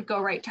 he would go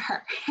right to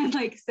her and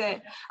like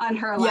sit on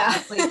her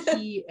lap. Like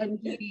he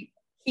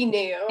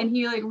knew, and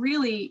he like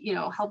really, you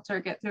know, helped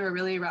her get through a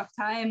really rough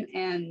time.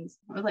 And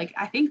like,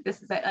 I think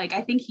this is it. Like,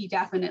 I think he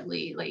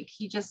definitely, like,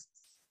 he just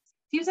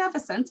seems to have a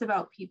sense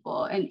about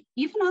people and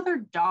even other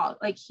dogs.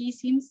 Like he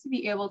seems to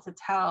be able to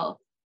tell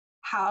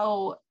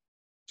how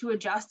to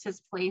adjust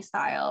his play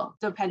style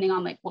depending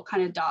on like what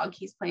kind of dog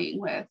he's playing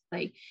with.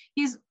 Like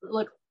he's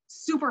like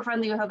super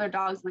friendly with other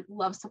dogs, like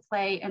loves to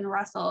play and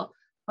wrestle.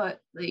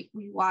 But like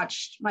we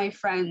watched my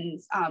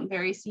friend's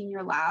very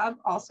senior lab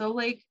also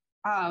like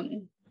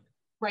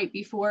right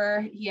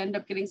before he ended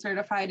up getting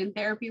certified in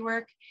therapy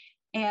work,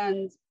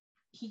 and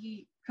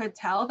he could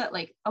tell that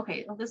like,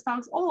 okay, well, this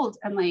dog's old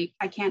and like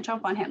I can't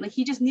jump on him. Like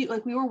he just knew,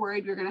 like we were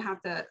worried we were gonna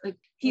have to, like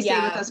he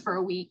stayed with us for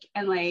a week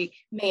and like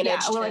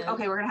managed we're like,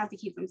 okay, we're gonna have to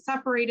keep him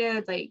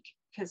separated, like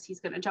because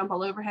he's gonna jump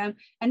all over him.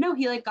 And no,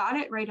 he like got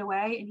it right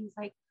away, and he's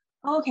like,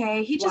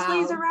 okay, he just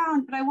lays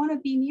around, but I want to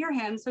be near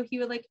him. So he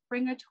would like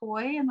bring a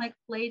toy and like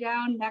lay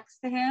down next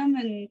to him,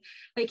 and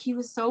like he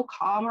was so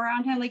calm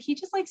around him. Like he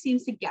just like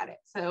seems to get it.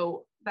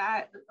 So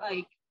that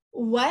like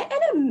What an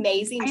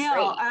amazing I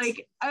know.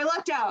 trait. I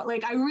lucked out.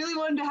 Like, I really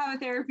wanted to have a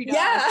therapy dog.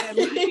 Yeah. And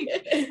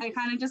like, I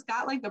kind of just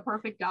got like the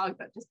perfect dog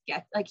that just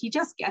gets, like, he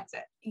just gets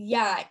it.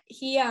 Yeah.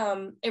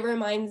 It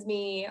reminds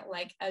me,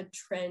 like, a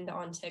trend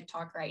on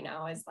TikTok right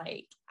now is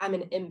like, I'm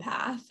an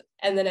empath.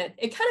 And then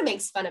it kind of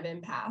makes fun of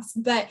empaths,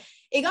 but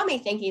it got me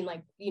thinking,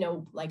 like, you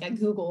know, like I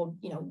Googled,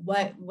 you know,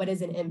 what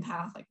is an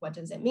empath? Like, what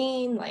does it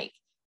mean? Like,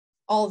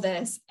 all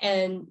this,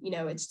 and you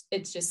know, it's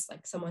just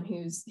like someone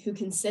who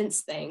can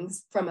sense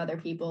things from other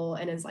people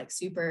and is like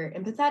super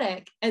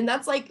empathetic, and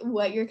that's like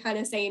what you're kind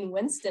of saying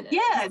Winston is.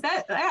 Yeah,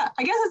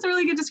 I guess that's a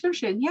really good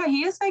description. Yeah,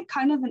 he is like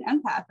kind of an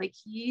empath. Like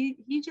he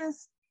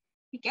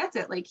gets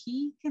it. Like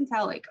he can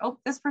tell, like, oh,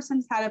 this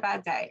person's had a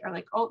bad day, or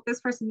like, oh, this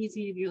person needs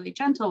me to be really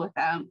gentle with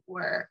them,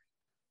 or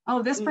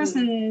oh, this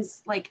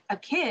person's like a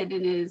kid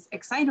and is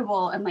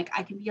excitable, and like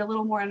I can be a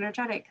little more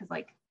energetic because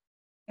like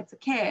it's a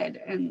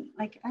kid. And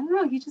like, I don't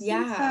know, he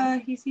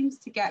just seems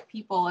to get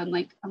people and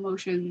like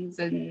emotions,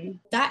 and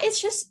that is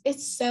just,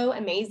 it's so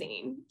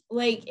amazing.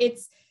 Like,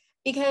 it's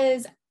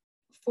because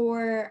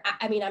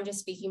I mean, I'm just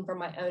speaking from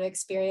my own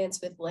experience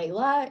with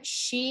Layla.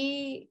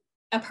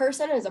 A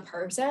person is a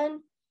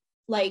person,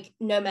 like,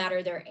 no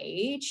matter their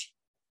age.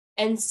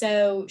 And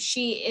so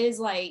she is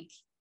like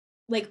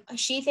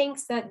she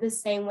thinks that the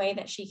same way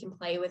that she can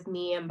play with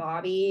me and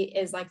Bobby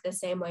is like the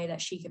same way that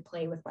she could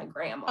play with my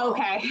grandma.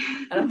 Okay.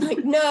 And I'm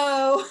like,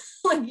 no,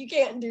 like, you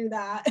can't do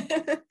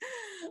that.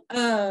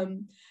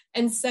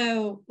 And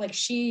so like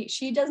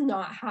she does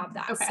not have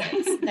that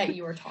sense that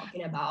you were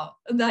talking about,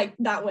 like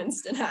that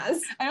Winston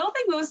has. I don't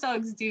think most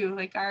dogs do.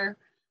 Like our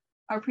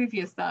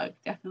previous dog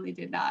definitely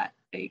did not.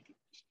 Like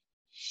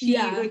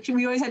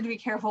we always had to be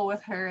careful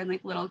with her and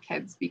like little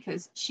kids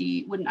because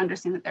she wouldn't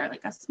understand that they're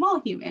like a small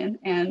human,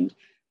 and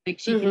like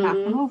she can knock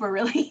them over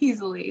really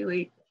easily.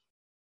 Like,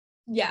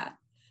 yeah,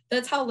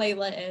 that's how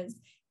Layla is.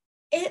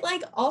 It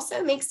like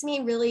also makes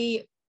me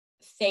really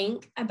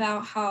think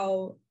about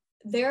how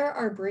there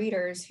are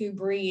breeders who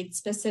breed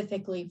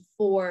specifically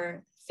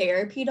for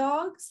therapy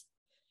dogs.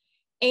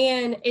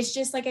 And it's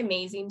just like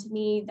amazing to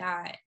me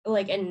that,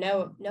 like, and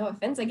no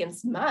offense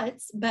against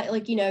mutts, but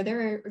like, you know,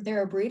 there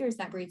are breeders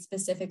that breed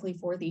specifically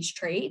for these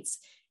traits.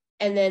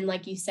 And then,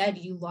 like you said,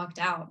 you lucked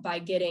out by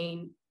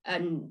getting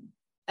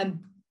a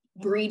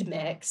breed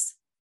mix,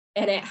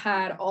 and it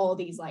had all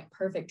these like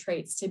perfect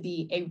traits to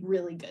be a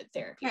really good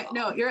therapy dog.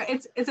 No,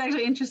 it's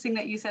actually interesting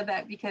that you said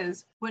that,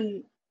 because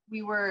when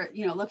we were,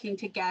 you know, looking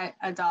to get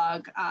a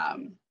dog,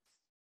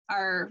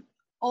 our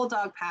old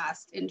dog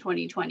passed in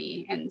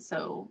 2020. And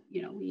so,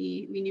 you know,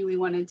 we knew we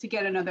wanted to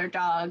get another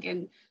dog.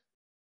 And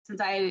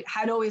since I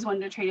had always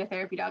wanted to train a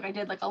therapy dog, I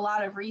did like a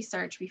lot of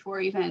research before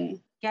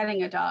even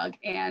getting a dog.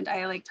 And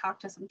I like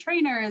talked to some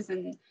trainers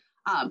and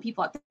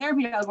people at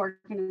therapy dog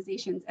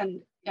organizations.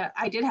 And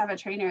I did have a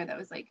trainer that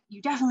was like,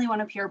 you definitely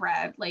want a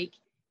purebred. Like,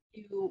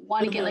 you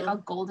want to get like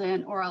a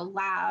golden or a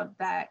lab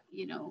that,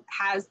 you know,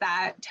 has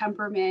that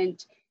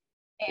temperament.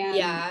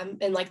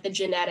 And like the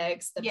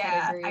genetics, the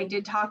pedigree. I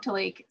did talk to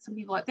like some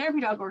people at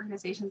therapy dog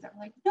organizations that were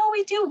like, no,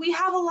 we do. We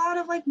have a lot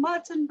of like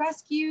mutts and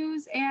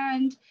rescues,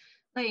 and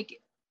like,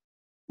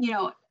 you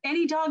know,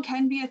 any dog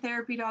can be a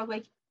therapy dog.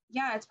 Like,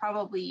 yeah, it's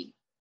probably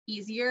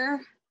easier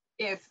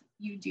if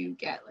you do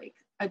get like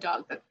a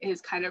dog that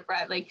is kind of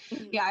bred. Like,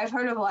 yeah, I've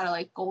heard of a lot of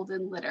like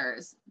golden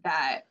litters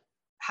that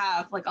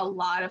have like a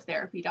lot of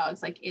therapy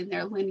dogs like in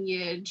their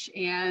lineage,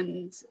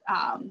 and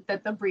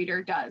that the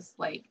breeder does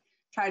like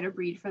try to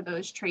breed for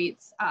those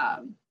traits.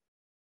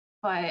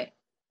 But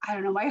I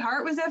don't know, my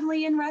heart was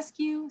definitely in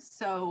rescue,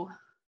 so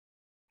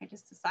I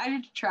just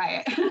decided to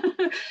try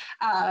it.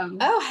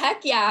 Oh,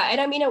 heck yeah. And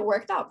I mean, it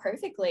worked out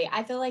perfectly.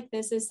 I feel like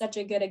this is such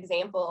a good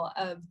example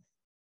of,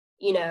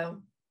 you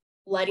know,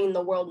 letting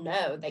the world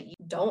know that you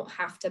don't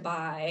have to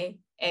buy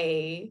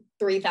a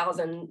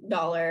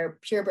 $3,000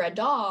 purebred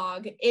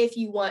dog if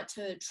you want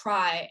to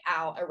try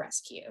out a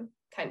rescue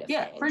kind of thing.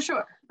 Yeah, for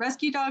sure.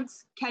 Rescue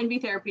dogs can be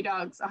therapy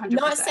dogs, 100%.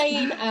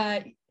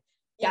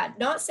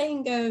 Not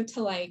saying go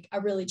to like a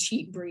really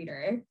cheap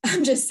breeder.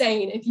 I'm just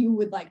saying if you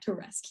would like to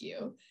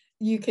rescue,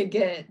 you could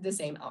get the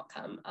same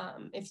outcome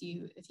if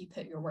you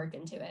put your work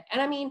into it.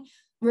 And I mean,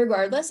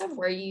 regardless of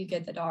where you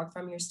get the dog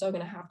from, you're still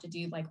going to have to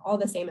do like all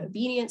the same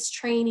obedience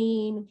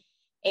training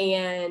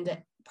and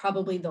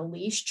probably the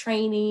leash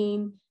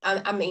training.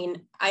 I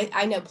mean,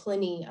 I know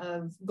plenty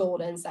of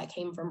Goldens that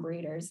came from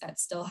breeders that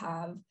still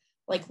have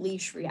like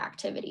leash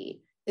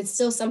reactivity. It's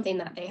still something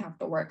that they have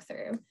to work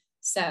through.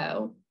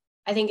 So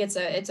I think it's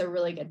a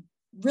really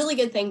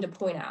good thing to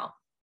point out.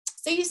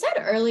 So you said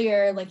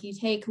earlier, like you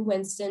take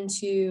Winston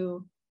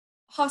to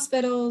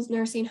hospitals,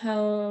 nursing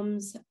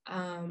homes,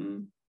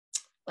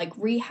 like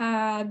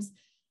rehabs.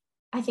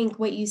 I think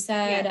what you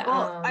said. Yeah,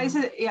 well, I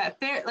said,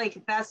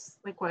 like that's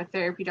like what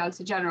therapy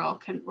dogs in general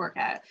can work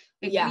at.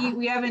 Like,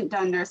 we haven't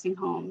done nursing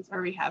homes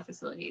or rehab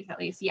facilities at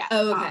least yet.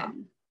 Oh, okay.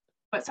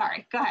 But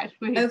sorry, go ahead.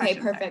 Okay,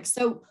 perfect.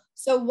 So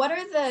what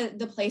are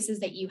the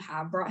places that you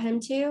have brought him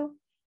to,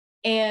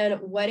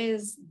 and what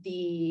is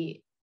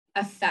the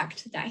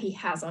effect that he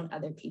has on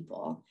other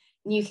people?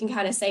 you can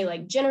kind of say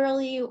like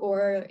generally,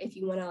 or if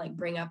you want to like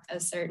bring up a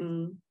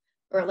certain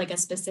or like a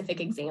specific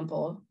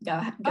example,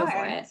 go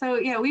for it. So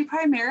yeah, we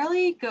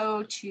primarily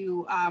go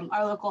to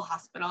our local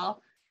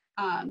hospital.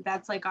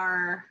 That's like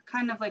our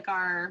kind of like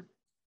our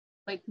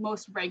like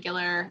most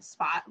regular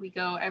spot. We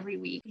go every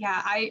week.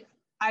 Yeah,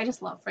 I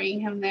just love bringing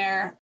him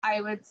there.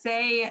 I would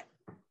say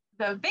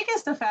the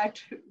biggest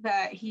effect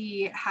that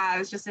he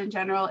has just in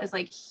general is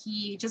like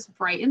he just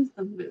brightens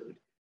the mood.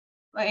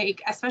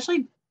 Like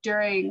especially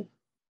during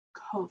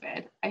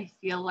COVID, I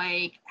feel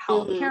like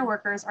healthcare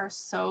workers are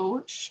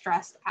so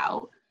stressed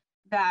out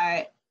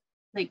that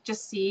like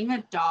just seeing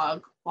a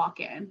dog walk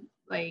in,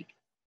 like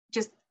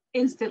just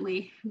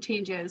instantly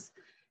changes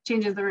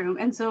the room.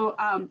 And so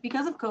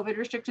because of COVID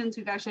restrictions,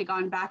 we've actually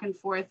gone back and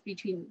forth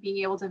between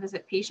being able to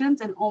visit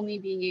patients and only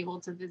being able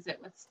to visit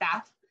with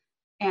staff.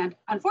 And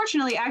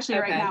unfortunately, actually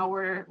right now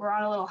we're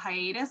on a little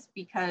hiatus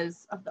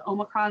because of the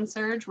Omicron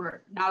surge.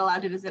 We're not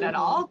allowed to visit at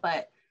all,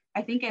 but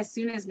I think as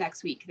soon as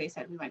next week, they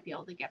said we might be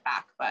able to get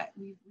back, but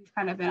we've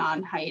kind of been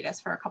on hiatus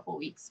for a couple of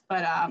weeks,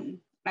 but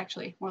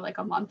actually more like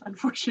a month,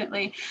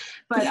 unfortunately.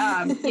 But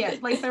yeah,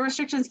 like the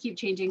restrictions keep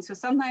changing. So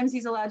sometimes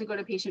he's allowed to go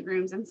to patient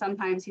rooms and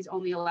sometimes he's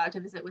only allowed to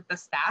visit with the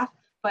staff.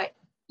 But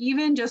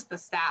even just the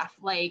staff,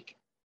 like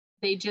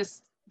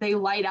they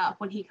light up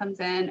when he comes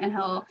in, and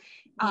he'll,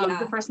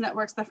 the person that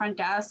works the front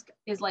desk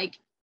is like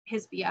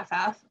his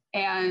BFF.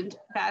 And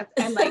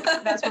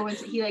that's where when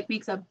he like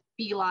makes a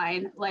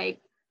beeline,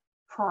 like,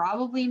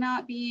 probably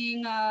not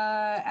being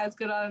as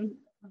good on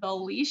the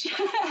leash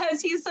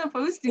as he's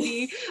supposed to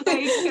be.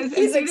 Like, because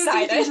he's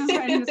excited. He's just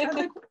running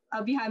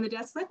behind the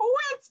desk, like,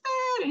 what's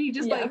that? And he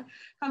just like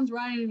comes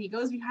running and he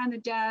goes behind the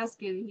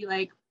desk and he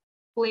like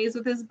plays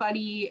with his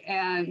buddy.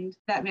 And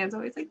that man's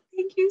always like,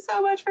 thank you so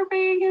much for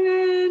bringing him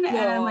in.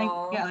 Aww. And like,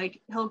 yeah,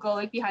 like he'll go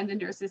like behind the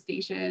nurse's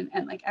station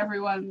and like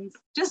everyone's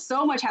just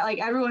so much,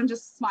 like everyone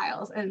just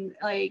smiles and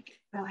like,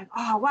 they're like,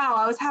 oh, wow,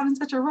 I was having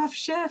such a rough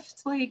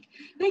shift. Like,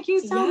 thank you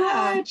so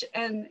much.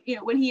 And, you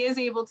know, when he is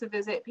able to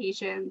visit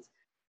patients,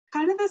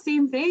 kind of the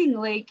same thing,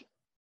 like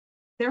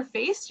their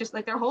face, just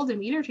like their whole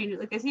demeanor changes.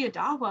 Like they see a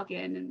dog walk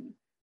in and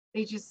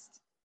they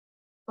just,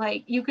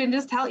 like, you can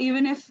just tell,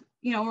 even if,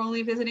 you know, we're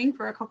only visiting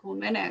for a couple of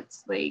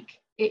minutes, like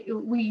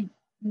we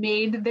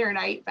made their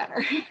night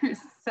better.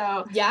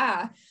 So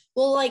yeah.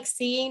 Well, like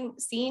seeing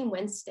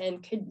Winston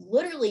could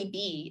literally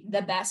be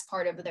the best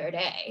part of their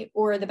day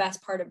or the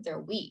best part of their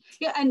week.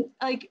 Yeah, and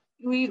like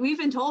we've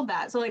been told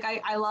that. So like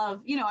I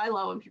love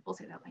when people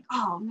say that, like,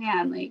 oh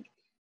man, like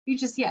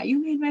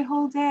you made my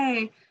whole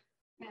day.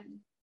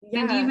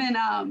 And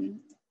even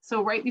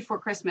so right before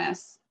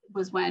Christmas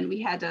was when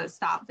we had to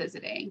stop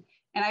visiting.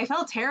 And I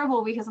felt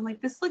terrible because I'm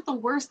like, this is like the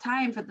worst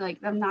time for like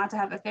them not to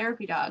have a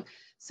therapy dog.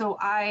 So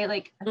I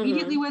like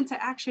immediately went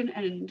to action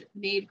and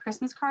made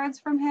Christmas cards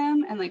from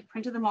him and like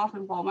printed them off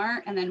in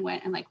Walmart and then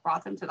went and like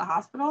brought them to the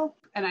hospital.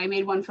 And I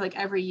made one for like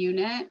every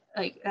unit,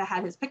 like that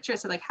had his picture.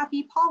 So like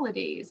happy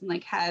holidays and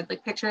like had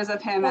like pictures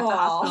of him at the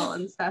hospital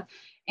and stuff.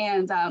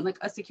 And like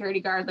a security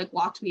guard like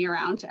walked me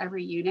around to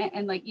every unit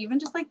and like even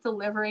just like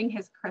delivering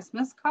his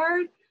Christmas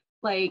card.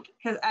 Like,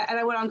 because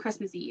I went on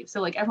Christmas Eve.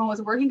 So like everyone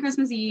was working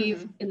Christmas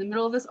Eve in the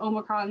middle of this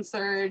Omicron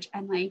surge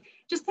and like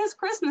just his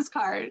Christmas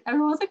card.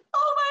 Everyone was like,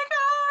 oh my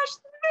gosh,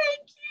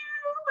 thank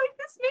you. Like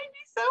this made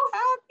me so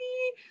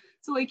happy.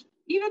 So like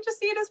even just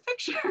seeing his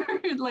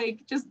picture,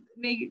 like just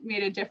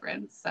made a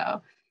difference.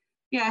 So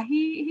yeah,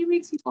 he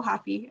makes people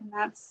happy and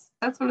that's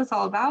what it's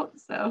all about.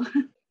 So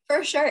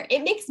for sure.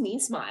 It makes me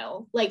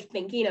smile, like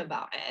thinking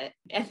about it.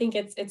 I think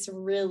it's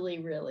really,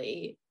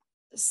 really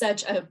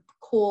such a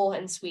cool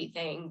and sweet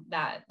thing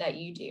that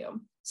you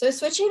do. So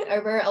switching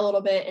over a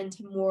little bit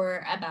into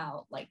more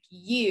about like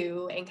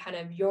you and kind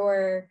of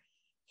your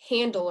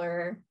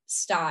handler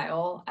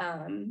style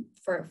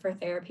for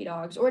therapy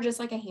dogs or just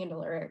like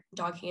a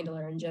dog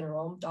handler in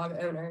general, dog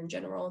owner in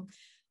general.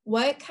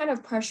 What kind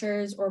of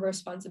pressures or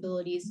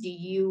responsibilities do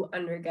you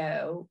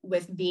undergo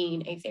with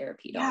being a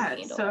therapy dog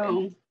handler?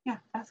 So yeah,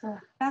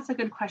 that's a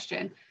good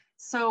question.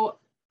 So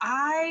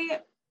I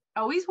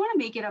always want to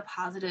make it a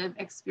positive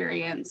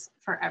experience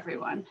for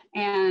everyone.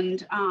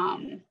 And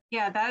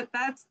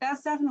that's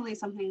definitely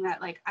something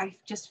that like I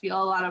just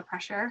feel a lot of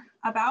pressure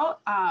about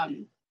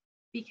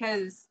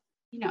because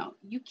you know,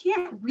 you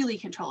can't really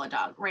control a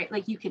dog, right?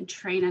 Like you can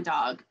train a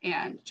dog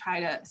and try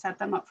to set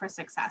them up for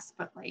success,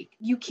 but like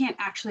you can't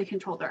actually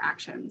control their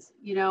actions,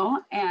 you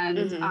know?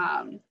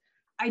 And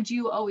I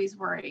do always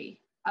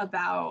worry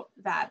about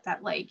that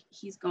like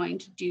he's going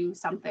to do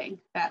something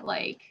that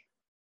like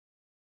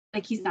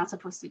he's not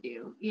supposed to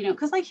do, you know,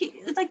 because like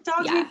it's like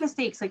dogs make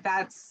mistakes, like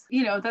that's,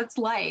 you know, that's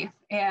life.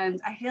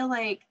 And I feel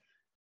like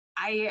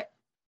I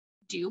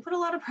do put a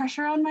lot of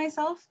pressure on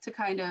myself to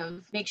kind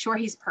of make sure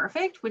he's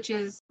perfect, which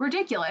is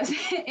ridiculous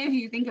if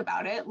you think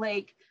about it.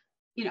 Like,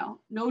 you know,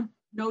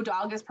 no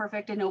dog is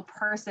perfect and no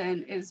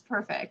person is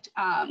perfect.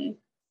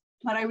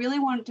 But I really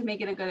wanted to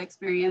make it a good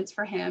experience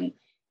for him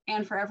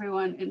and for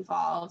everyone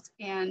involved.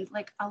 And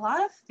like a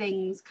lot of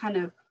things kind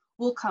of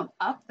will come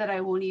up that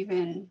I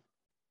wouldn't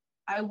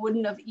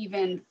have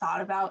even thought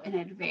about in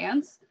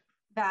advance.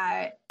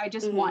 that I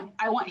just want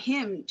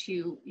him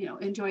to, you know,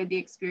 enjoy the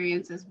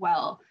experience as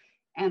well.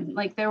 And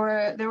like there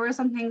were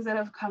some things that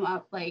have come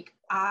up, like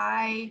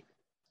I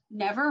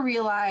never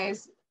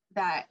realized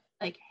that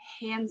like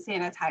hand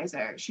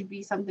sanitizer should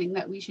be something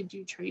that we should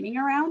do training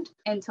around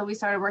until we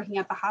started working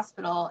at the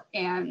hospital.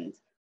 And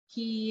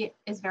he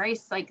is very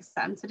like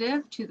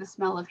sensitive to the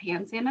smell of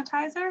hand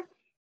sanitizer.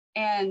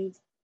 And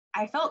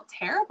I felt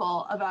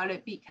terrible about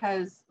it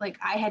because like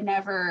I had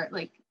never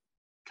like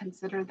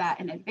considered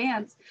that in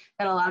advance,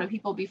 that a lot of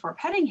people before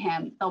petting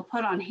him, they'll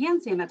put on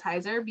hand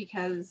sanitizer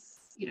because,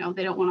 you know,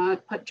 they don't want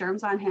to put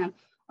germs on him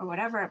or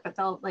whatever, but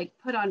they'll like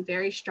put on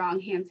very strong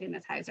hand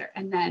sanitizer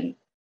and then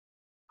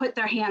put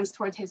their hands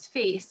towards his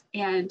face.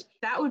 And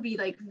that would be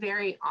like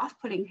very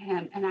off-putting to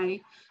him. And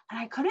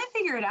I couldn't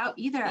figure it out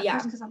either at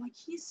first, because I'm like,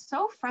 he's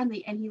so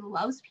friendly and he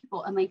loves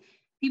people. And like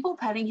people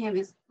petting him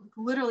is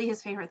literally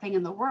his favorite thing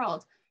in the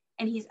world.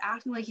 And he's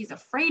acting like he's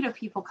afraid of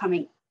people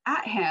coming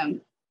at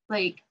him.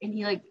 Like, and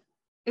he like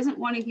isn't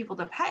wanting people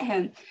to pet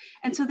him.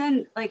 And so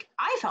then like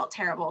I felt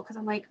terrible because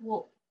I'm like,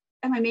 well,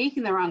 am I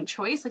making the wrong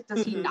choice? Like,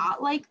 does he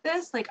not like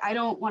this? Like, I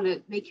don't want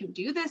to make him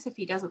do this if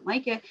he doesn't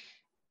like it.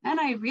 And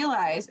I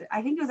realized,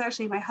 I think it was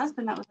actually my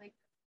husband that was like,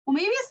 well,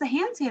 maybe it's the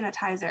hand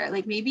sanitizer.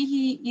 Like maybe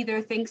he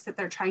either thinks that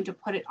they're trying to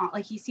put it on,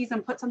 like he sees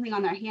them put something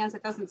on their hands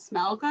that doesn't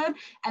smell good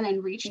and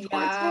then reach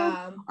towards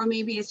him. Or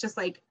maybe it's just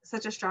like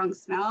such a strong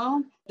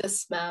smell. The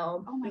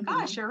smell. Oh my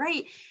gosh, you're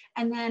right.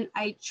 And then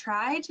I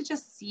tried to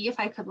just see if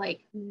I could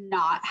like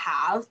not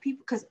have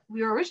people, because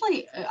we were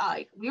originally,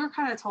 we were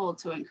kind of told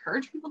to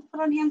encourage people to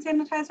put on hand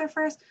sanitizer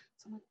first.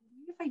 So I'm like,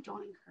 maybe if I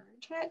don't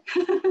encourage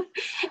it.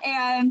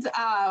 And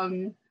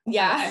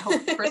I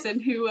hope the person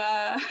who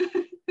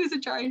who's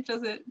in charge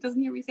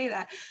doesn't hear me say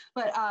that.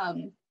 But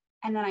and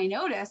then I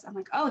noticed, I'm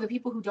like, oh, the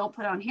people who don't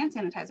put on hand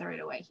sanitizer right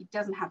away, he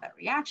doesn't have that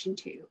reaction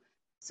to.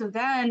 So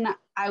then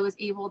I was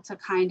able to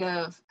kind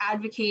of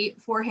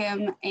advocate for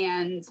him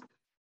and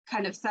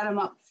kind of set him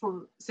up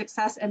for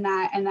success in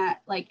that. And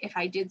that like, if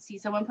I did see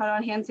someone put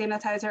on hand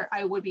sanitizer,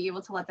 I would be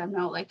able to let them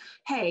know like,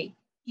 hey,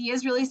 he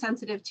is really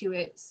sensitive to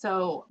it.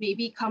 So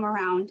maybe come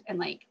around and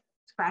like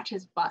scratch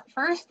his butt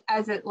first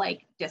as it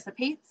like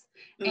dissipates.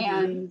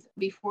 And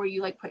before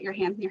you like put your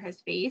hands near his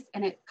face.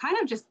 And it kind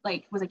of just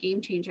like was a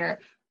game changer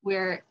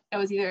where I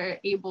was either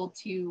able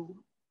to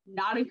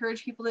not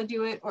encourage people to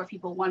do it, or if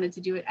people wanted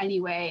to do it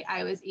anyway,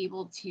 I was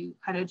able to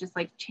kind of just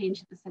like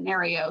change the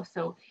scenario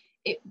so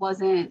it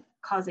wasn't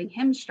causing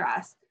him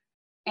stress.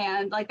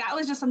 And like that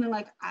was just something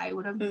like I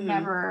would have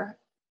never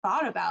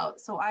thought about.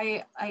 So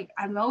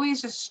I'm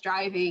always just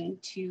striving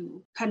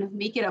to kind of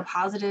make it a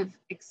positive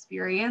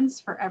experience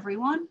for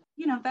everyone.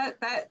 You know, that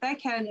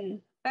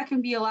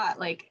can be a lot.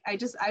 Like I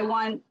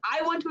want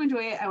to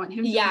enjoy it. I want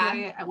him to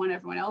enjoy it. I want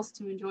everyone else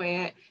to enjoy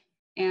it.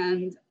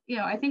 And, you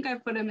know, I think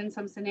I've put him in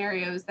some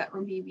scenarios that were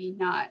maybe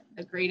not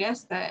the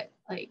greatest, that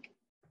like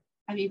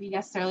I maybe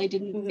necessarily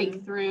didn't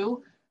think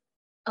through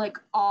like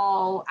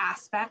all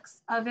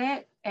aspects of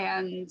it.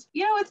 And,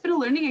 you know, it's been a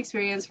learning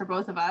experience for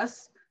both of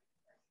us.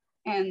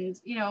 And,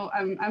 you know,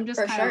 I'm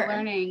just kind of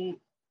learning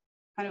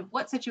kind of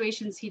what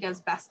situations he does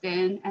best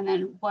in, and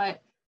then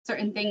what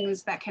certain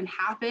things that can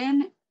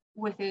happen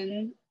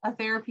within a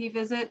therapy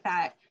visit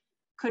that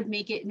could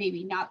make it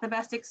maybe not the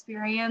best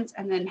experience,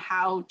 and then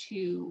how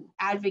to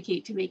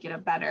advocate to make it a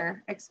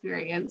better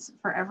experience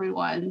for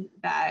everyone.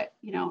 That,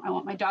 you know, I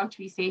want my dog to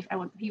be safe, I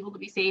want the people to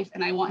be safe,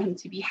 and I want him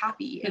to be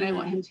happy, and I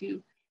want him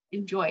to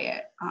enjoy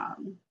it.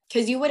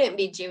 Because you wouldn't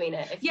be doing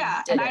it if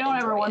and I don't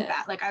ever want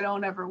that. Like I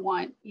don't ever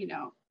want, you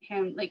know,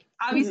 him, like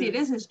obviously it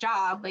is his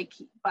job, like,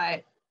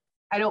 but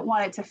I don't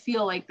want it to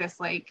feel like this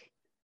like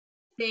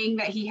thing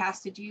that he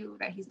has to do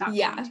that he's not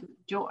going to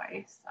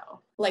enjoy.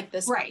 So like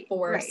this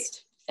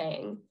forced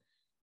thing.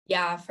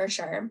 Yeah, for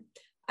sure.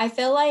 I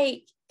feel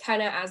like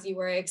kind of as you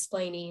were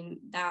explaining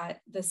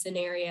that the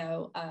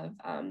scenario of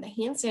the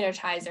hand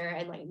sanitizer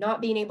and like not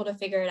being able to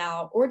figure it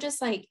out, or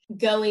just like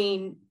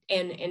going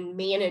and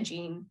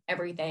managing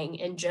everything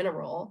in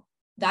general,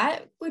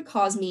 that would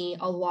cause me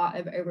a lot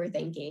of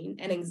overthinking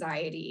and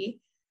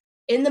anxiety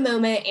in the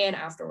moment and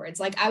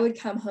afterwards. Like I would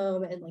come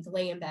home and like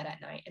lay in bed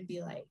at night and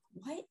be like,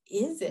 what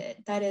is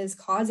it that is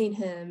causing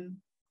him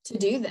to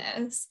do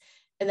this?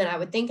 And then I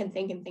would think and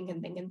think and think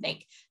and think and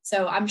think.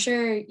 So I'm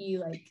sure you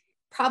like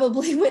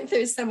probably went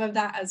through some of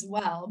that as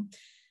well.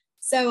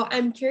 So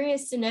I'm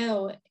curious to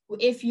know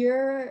if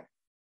you're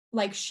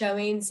like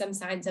showing some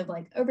signs of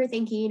like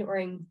overthinking or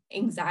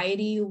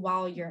anxiety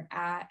while you're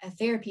at a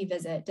therapy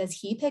visit, does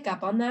he pick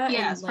up on that?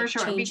 Yes, and, like, for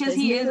sure. Because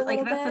he is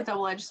like, that's a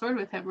double-edged sword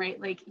with him, right?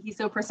 Like he's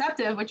so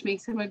perceptive, which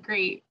makes him a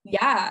great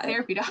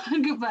therapy dog.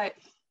 But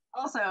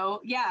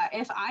also,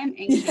 if I'm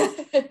anxious,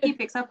 he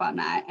picks up on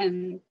that.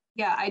 And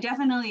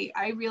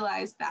I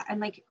realized that. And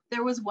like,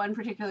 there was one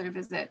particular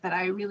visit that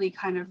I really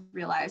kind of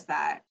realized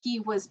that he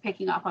was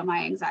picking up on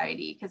my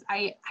anxiety, because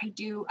I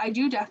do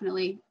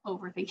definitely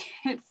overthink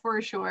it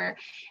for sure.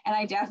 And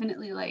I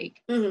definitely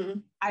like,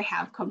 I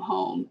have come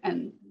home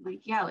and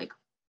like, like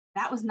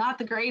that was not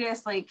the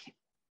greatest, like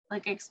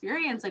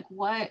experience. Like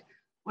what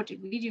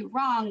did we do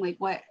wrong? Like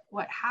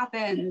what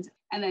happened?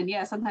 And then,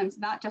 yeah, sometimes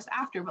not just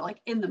after, but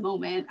like in the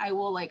moment, I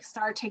will like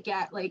start to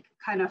get like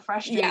kind of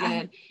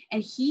frustrated.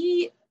 And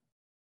he's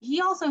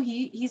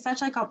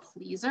such like a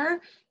pleaser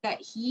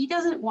that he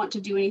doesn't want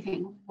to do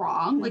anything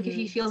wrong. Like if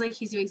he feels like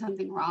he's doing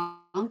something wrong,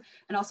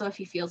 and also if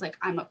he feels like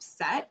I'm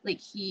upset, like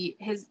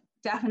his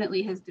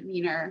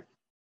demeanor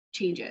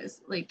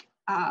changes. Like,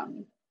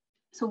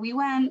 so we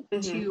went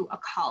to a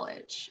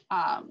college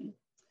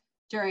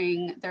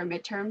during their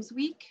midterms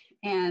week,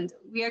 and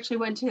we actually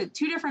went to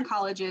 2 different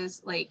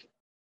colleges, like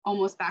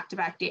almost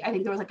back-to-back day. I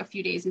think there was like a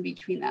few days in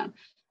between them.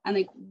 And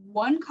like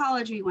one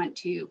college we went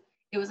to,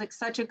 it was like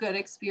such a good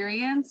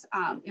experience.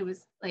 It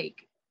was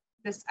like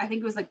this, I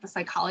think it was like the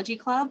psychology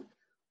club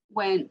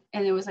and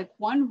it was like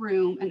one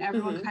room and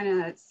everyone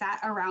kind of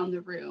sat around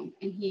the room,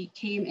 and he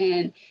came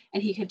in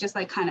and he could just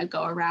like kind of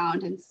go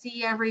around and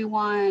see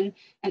everyone,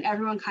 and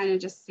everyone kind of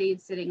just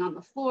stayed sitting on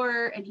the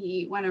floor, and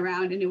he went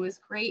around and it was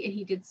great, and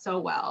he did so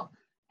well.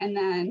 And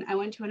then I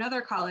went to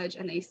another college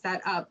and they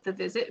set up the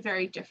visit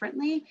very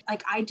differently.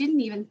 Like I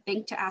didn't even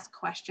think to ask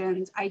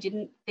questions. I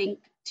just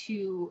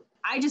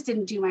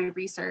didn't do my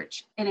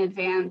research in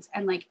advance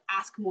and like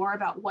ask more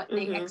about what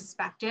they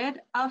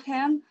expected of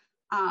him,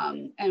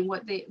 and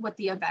what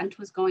the event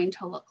was going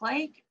to look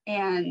like.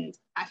 And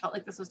I felt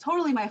like this was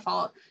totally my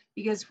fault,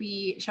 because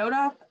we showed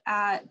up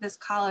at this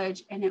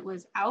college and it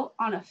was out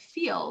on a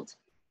field,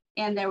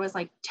 and there was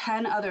like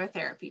 10 other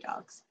therapy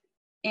dogs.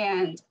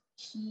 And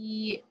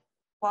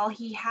while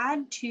he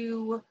had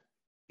to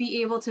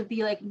be able to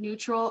be like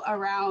neutral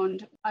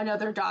around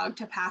another dog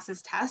to pass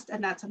his test,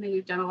 and that's something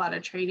we've done a lot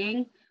of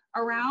training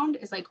around,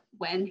 is like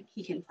when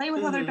he can play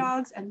with other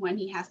dogs and when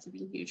he has to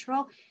be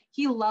neutral.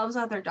 He loves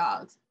other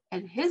dogs,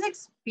 and his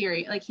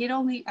experience, like he had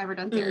only ever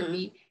done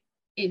therapy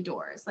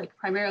indoors, like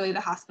primarily the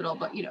hospital,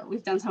 but you know,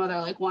 we've done some other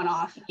like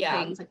one-off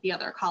things like the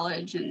other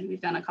college, and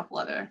we've done a couple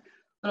other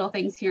little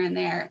things here and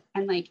there.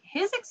 And like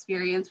his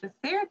experience with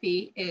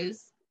therapy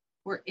is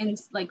we're in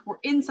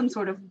some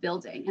sort of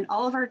building, and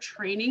all of our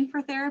training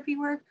for therapy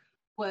work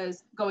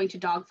was going to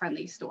dog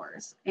friendly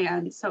stores.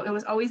 And so it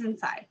was always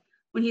inside.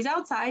 When he's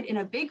outside in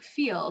a big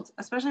field,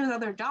 especially with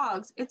other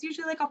dogs, it's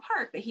usually like a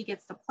park that he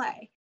gets to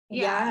play.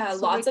 So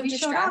lots of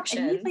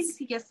distractions. And he thinks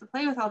he gets to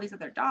play with all these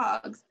other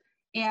dogs.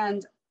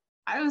 And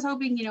I was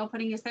hoping, you know,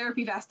 putting his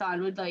therapy vest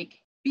on would like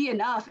be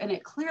enough, and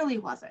it clearly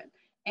wasn't.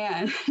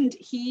 And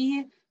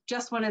he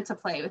just wanted to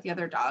play with the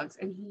other dogs,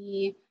 and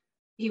he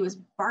was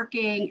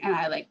barking, and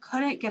I like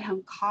couldn't get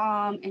him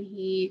calm.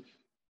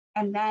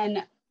 And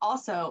then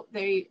also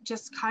they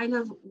just kind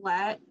of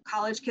let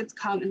college kids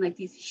come in like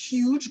these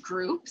huge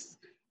groups,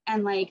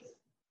 and like,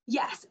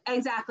 yes,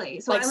 exactly.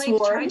 So like I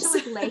like tried to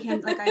like lay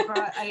him, like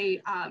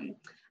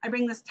I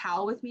bring this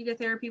towel with me to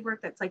therapy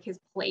work that's like his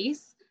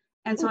place.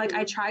 And so like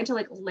I tried to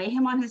like lay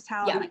him on his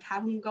towel and like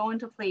have him go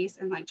into place,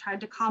 and like tried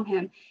to calm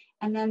him.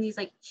 And then these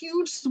like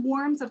huge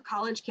swarms of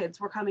college kids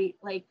were coming,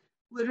 like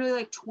literally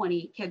like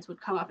 20 kids would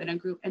come up in a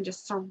group and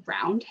just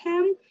surround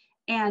him.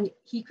 And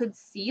he could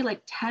see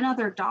like 10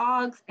 other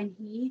dogs, and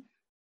he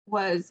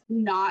was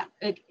not,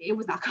 like, it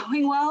was not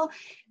going well.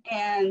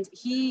 And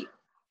he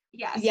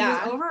was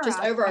over-aroused.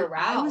 Just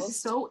over-aroused. I was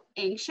so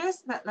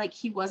anxious that like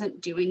he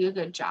wasn't doing a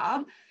good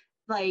job.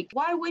 Like,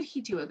 why would he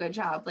do a good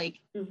job? Like,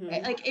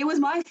 like it was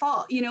my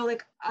fault, you know,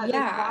 like,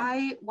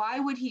 like why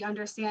would he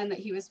understand that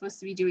he was supposed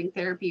to be doing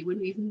therapy when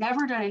we've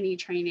never done any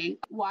training?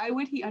 Why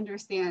would he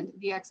understand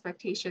the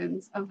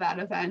expectations of that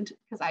event?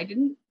 Because I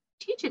didn't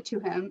teach it to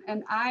him,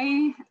 and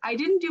I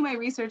didn't do my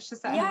research to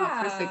set him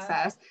up for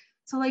success.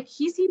 So like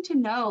he seemed to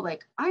know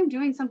like I'm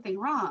doing something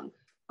wrong,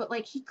 but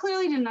like he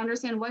clearly didn't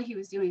understand what he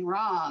was doing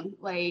wrong.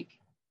 Like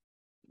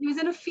he was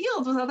in a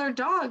field with other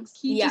dogs.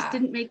 He just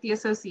didn't make the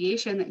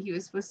association that he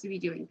was supposed to be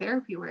doing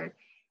therapy work.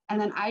 And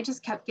then I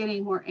just kept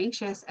getting more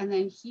anxious. And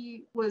then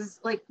he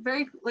was like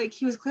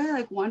he was clearly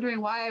like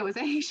wondering why I was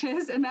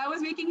anxious. And that was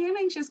making him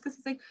anxious, because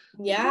he's like,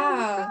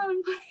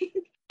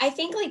 I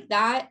think like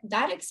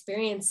that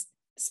experience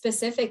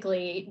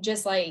specifically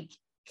just like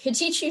could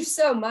teach you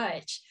so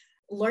much.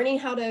 Learning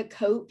how to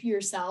cope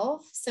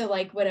yourself. So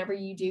like whenever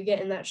you do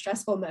get in that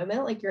stressful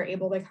moment, like you're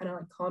able to kind of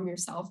like calm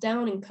yourself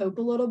down and cope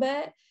a little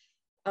bit.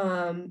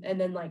 And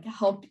then like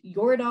help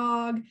your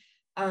dog.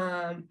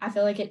 I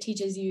feel like it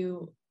teaches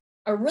you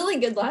a really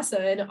good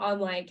lesson on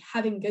like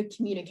having good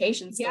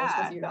communication skills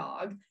with your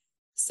dog,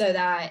 so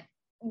that,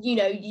 you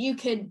know, you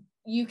could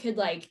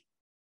like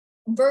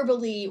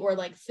verbally or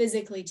like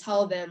physically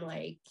tell them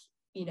like,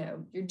 you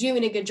know, you're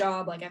doing a good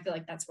job. Like, I feel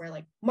like that's where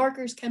like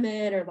markers come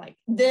in, or like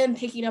them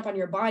picking up on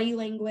your body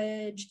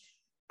language.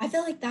 I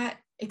feel like that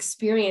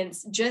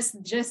experience, just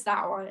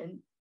that one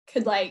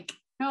could like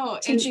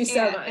teach you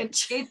so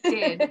much. It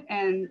did.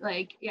 And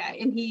like,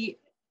 and he,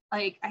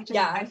 like,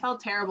 I felt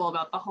terrible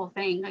about the whole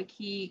thing. Like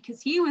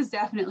because he was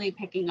definitely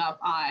picking up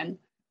on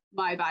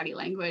my body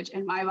language,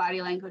 and my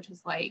body language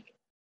was like,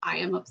 I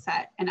am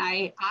upset. And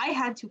I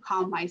had to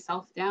calm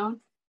myself down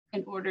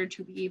in order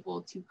to be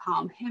able to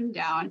calm him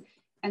down.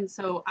 And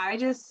so I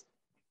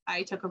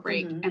took a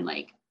break, and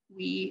like,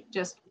 we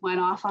just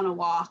went off on a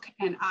walk,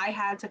 and I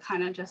had to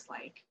kind of just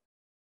like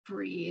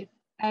breathe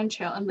and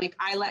chill. And like,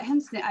 I let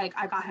him like,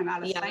 I got him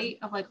out of sight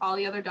of like all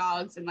the other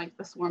dogs and like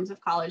the swarms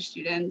of college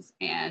students.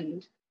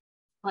 And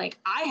like,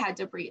 I had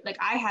to breathe, like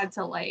I had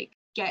to like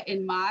get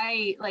in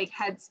my like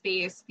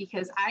headspace,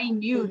 because I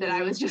knew that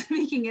I was just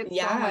making it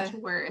so much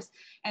worse.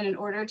 And in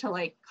order to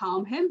like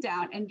calm him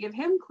down and give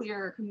him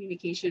clearer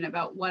communication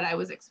about what I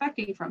was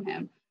expecting from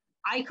him,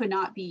 I could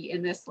not be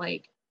in this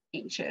like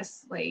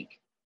anxious, like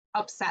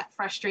upset,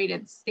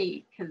 frustrated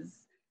state, because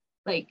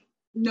like,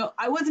 no,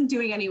 I wasn't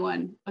doing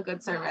anyone a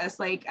good service.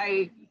 Like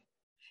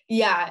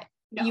you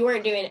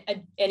weren't doing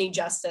any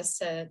justice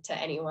to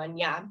anyone.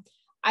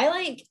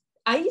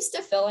 I used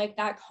to feel like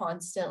that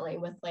constantly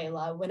with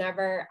Layla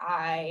whenever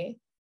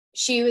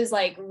she was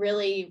like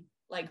really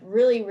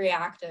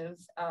reactive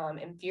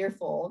and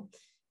fearful.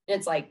 And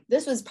it's like,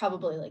 this was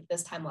probably like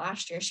this time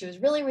last year, she was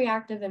really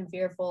reactive and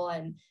fearful.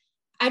 And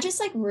I just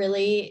like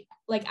really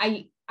like,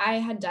 I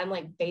had done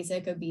like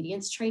basic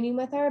obedience training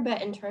with her,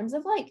 but in terms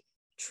of like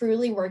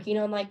truly working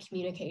on like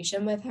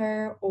communication with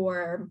her,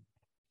 or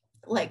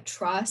like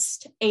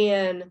trust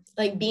and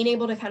like being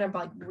able to kind of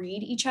like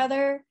read each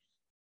other,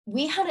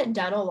 we hadn't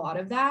done a lot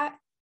of that.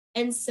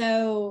 And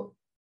so,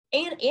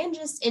 and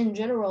just in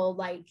general,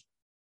 like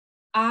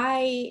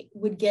I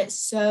would get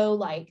so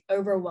like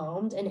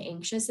overwhelmed and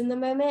anxious in the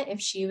moment if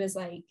she was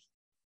like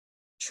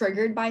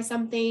triggered by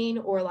something,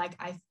 or like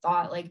I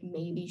thought like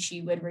maybe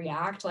she would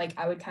react. Like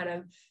I would kind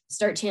of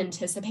start to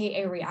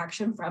anticipate a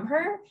reaction from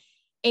her,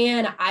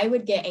 and I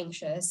would get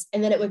anxious,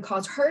 and then it would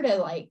cause her to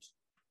like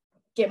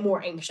get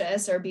more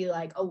anxious or be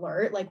like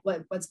alert, like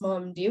what's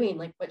mom doing,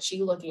 like what's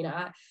she looking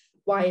at,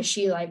 why is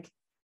she like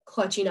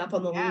clutching up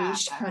on the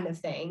leash, kind of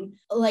thing.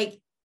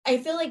 Like I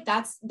feel like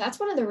that's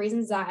one of the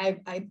reasons that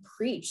I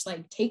preach,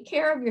 like, take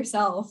care of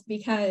yourself,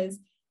 because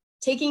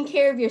taking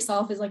care of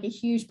yourself is like a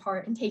huge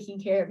part in taking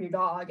care of your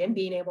dog and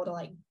being able to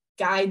like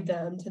guide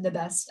them to the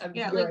best of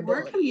your like ability.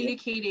 We're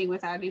communicating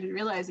without even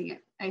realizing it,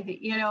 I think,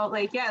 you know,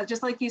 like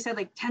just like you said,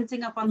 like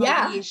tensing up on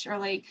the leash, or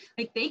like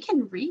they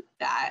can read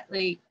that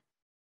like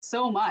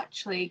so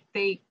much, like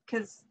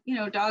because you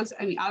know, dogs,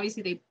 I mean,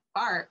 obviously they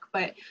bark,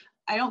 but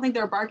I don't think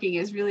their barking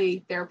is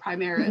really their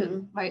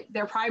primary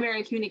their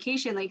primary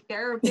communication. Like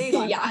they're big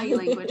on body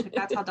language, like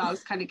that's how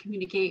dogs kind of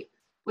communicate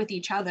with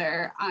each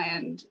other.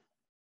 And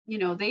you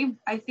know,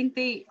 I think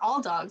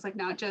all dogs, like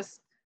not just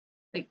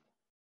like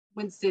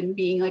Winston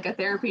being like a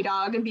therapy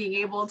dog and being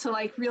able to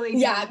like really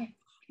not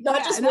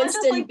just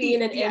Winston like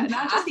being an empath.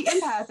 Not just the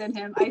empath in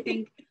him. I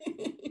think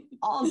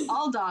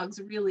all dogs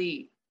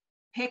really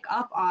pick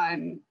up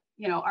on,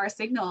 you know, our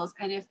signals.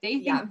 And if they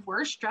think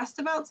we're stressed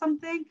about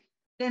something,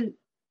 then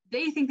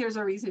they think there's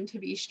a reason to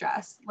be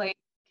stressed. Like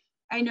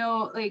I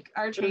know like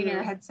our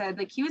trainer had said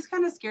like he was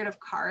kind of scared of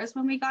cars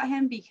when we got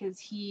him, because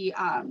he's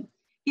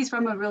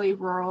from a really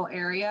rural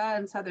area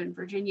in Southern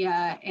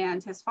Virginia,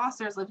 and his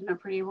fosters lived in a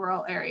pretty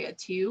rural area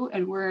too.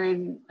 And we're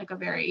in like a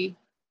very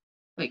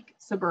like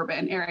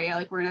suburban area,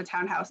 like we're in a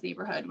townhouse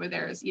neighborhood where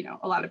there's, you know,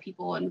 a lot of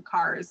people and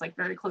cars like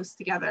very close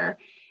together.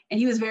 And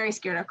he was very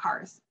scared of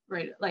cars,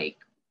 right? Like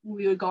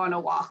we would go on a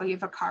walk, like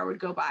if a car would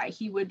go by,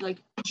 he would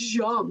like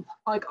jump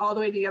like all the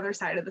way to the other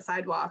side of the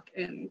sidewalk.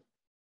 And,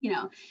 you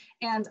know,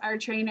 and our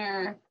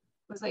trainer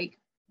was like,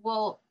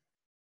 well,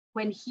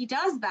 when he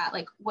does that,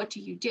 like, what do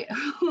you do?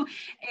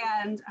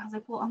 And I was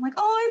like, well, I'm like,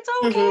 oh,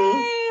 it's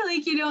okay.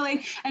 Like, you know,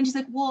 like, and she's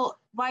like, well,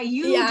 by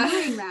you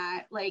doing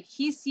that, like,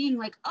 he's seeing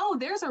like, oh,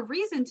 there's a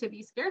reason to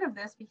be scared of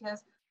this,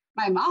 because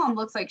my mom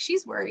looks like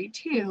she's worried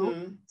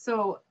too.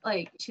 So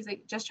like, she's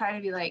like, just try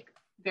to be like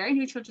very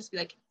neutral, just be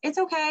like, it's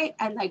okay.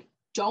 And like,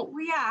 don't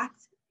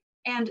react.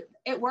 And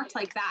it worked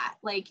like that.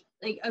 Like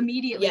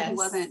immediately he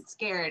wasn't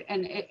scared.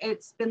 And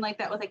it's been like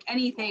that with like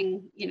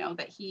anything, you know,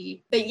 that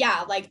he. But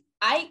yeah, like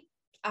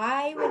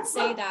I would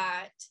say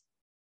that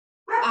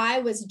I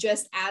was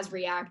just as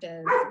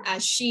reactive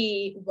as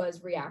she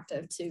was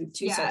reactive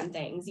to certain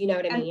things. You know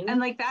what I mean? And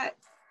like that,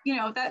 you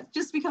know, that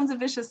just becomes a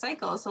vicious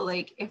cycle. So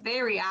like if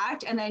they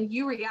react and then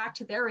you react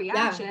to their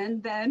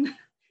reaction, then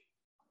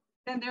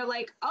they're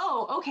like,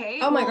 oh, okay.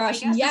 Oh my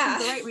gosh. I guess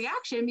this is the right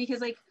reaction, because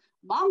like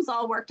mom's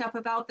all worked up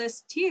about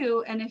this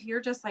too. And if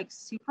you're just like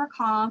super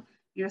calm,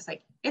 you're just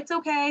like, it's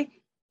okay.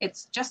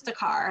 It's just a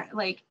car.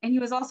 Like, and he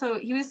was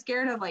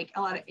scared of like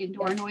a lot of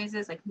indoor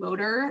noises, like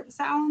motor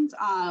sounds,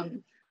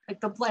 like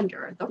the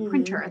blender, the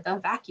printer, the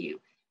vacuum.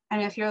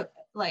 And if you're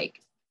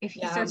like, if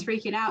he starts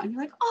freaking out and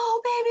you're like,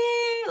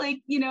 oh baby,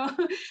 like, you know,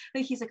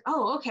 like he's like,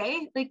 oh,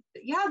 okay. Like,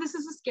 yeah, this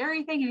is a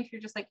scary thing. And if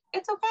you're just like,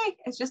 it's okay,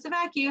 it's just a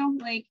vacuum.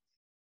 Like,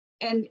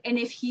 and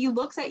if he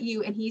looks at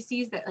you and he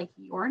sees that like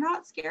you're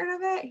not scared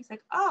of it, he's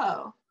like,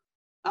 oh,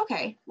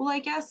 okay, well, I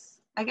guess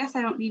I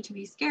don't need to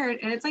be scared.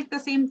 And it's like the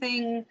same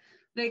thing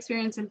that I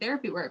experience in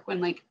therapy work,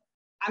 when like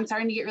I'm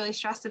starting to get really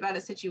stressed about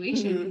a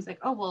situation. He's like,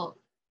 oh, well,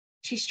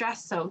 she's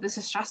stressed, so this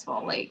is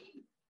stressful. Like,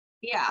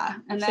 yeah.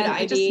 And then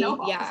it just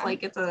snowballs.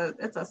 Like it's a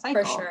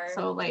cycle. For sure.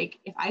 So like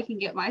if I can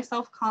get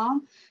myself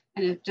calm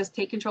and just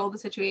take control of the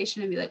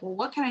situation and be like, well,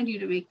 what can I do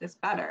to make this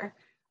better?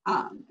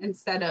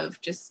 Instead of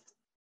just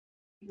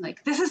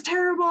like, this is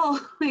terrible,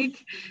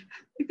 like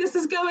this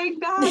is going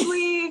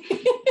badly.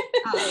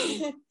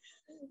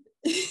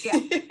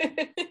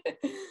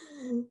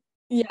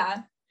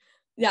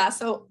 Yeah,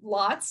 so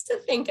lots to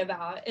think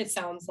about, it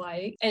sounds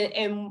like,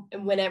 and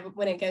when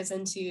it goes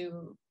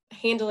into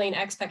handling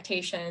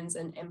expectations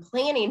and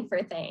planning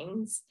for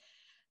things.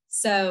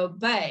 So,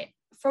 but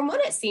from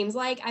what it seems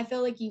like, I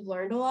feel like you've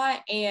learned a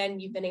lot,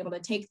 and you've been able to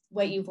take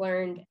what you've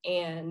learned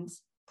and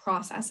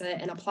process it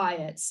and apply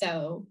it.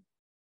 So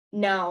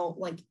now,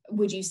 like,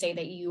 would you say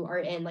that you are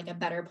in like a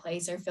better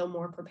place or feel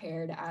more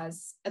prepared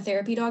as a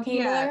therapy dog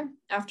handler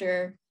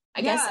after,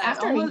 I guess,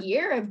 after almost a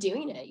year of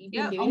doing it? You've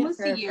been doing it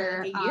for like a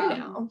year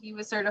now. He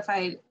was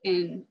certified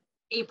in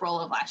April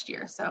of last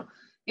year. So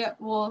yeah,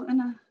 well, in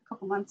a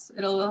couple months,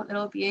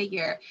 it'll be a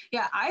year.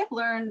 Yeah, I've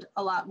learned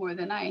a lot more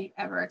than I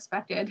ever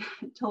expected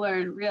to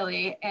learn,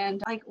 really.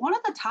 And like, one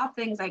of the top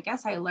things I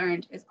guess I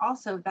learned is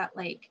also that,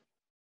 like,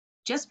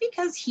 just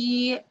because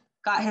he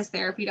got his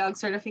therapy dog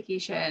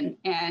certification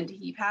and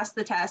he passed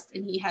the test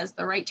and he has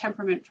the right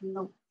temperament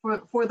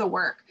for the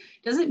work,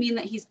 doesn't mean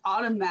that he's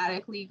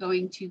automatically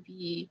going to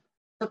be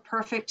the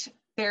perfect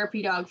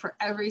therapy dog for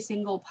every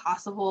single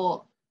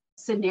possible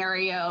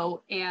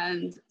scenario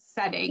and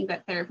setting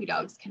that therapy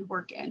dogs can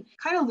work in.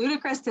 Kind of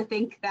ludicrous to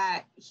think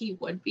that he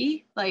would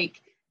be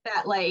like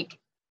that, like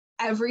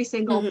every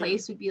single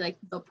place would be like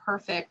the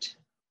perfect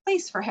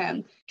place for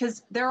him,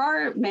 because there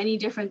are many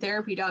different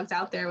therapy dogs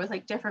out there with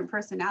like different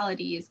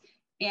personalities,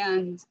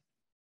 and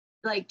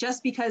like,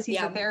 just because he's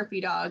a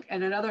therapy dog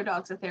and another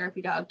dog's a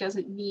therapy dog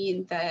doesn't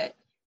mean that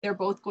they're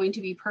both going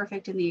to be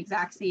perfect in the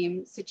exact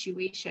same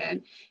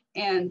situation.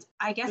 And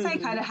I guess I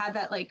kind of had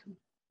that, like,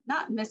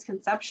 not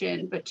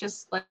misconception, but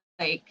just like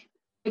I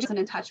just wasn't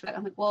in touch with it.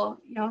 I'm like, well,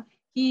 you know,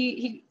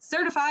 he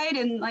certified,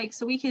 and like,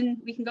 so we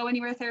can go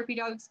anywhere therapy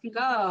dogs can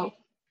go.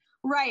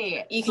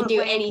 Right. You can do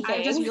like, anything.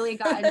 I've just really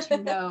gotten to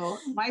know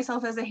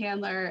myself as a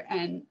handler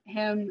and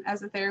him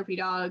as a therapy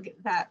dog,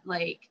 that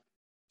like,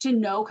 to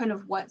know kind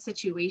of what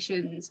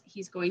situations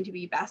he's going to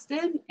be best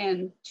in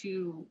and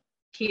to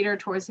cater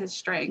towards his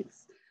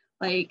strengths.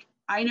 Like,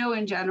 I know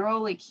in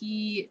general, like,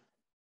 he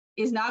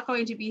is not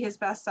going to be his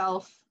best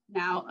self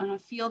now on a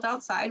field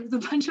outside with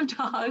a bunch of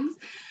dogs,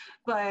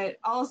 but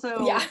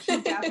also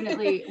he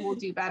definitely will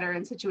do better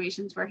in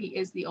situations where he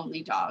is the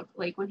only dog.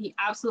 Like, when he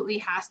absolutely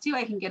has to,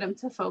 I can get him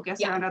to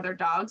focus around other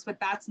dogs, but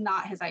that's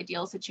not his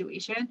ideal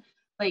situation.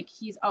 Like,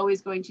 he's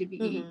always going to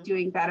be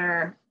doing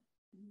better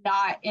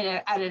not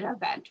at an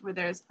event where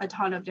there's a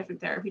ton of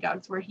different therapy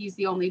dogs where he's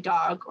the only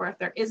dog, or if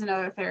there is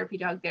another therapy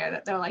dog there,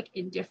 that they're like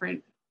in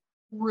different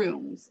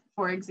rooms,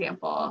 for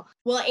example.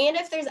 Well, and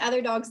if there's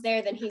other dogs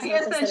there, then he's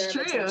not the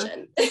center of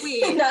attention.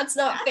 Wait, that's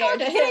not fair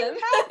to him.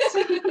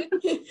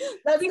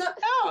 That's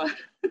not.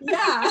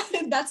 Yeah,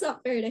 that's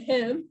not fair to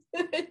him.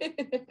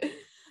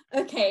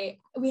 Okay,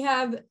 we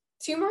have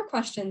 2 more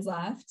questions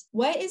left.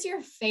 What is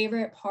your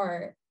favorite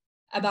part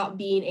about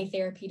being a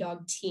therapy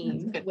dog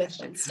team with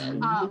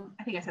Winston? I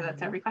think I said that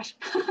to every question.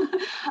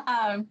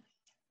 I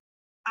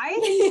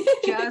think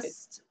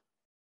just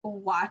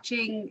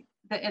watching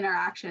the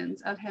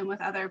interactions of him with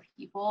other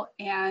people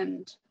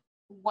and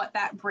what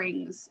that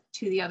brings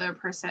to the other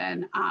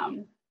person,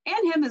 and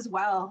him as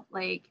well.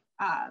 Like,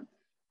 I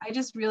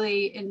just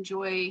really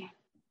enjoy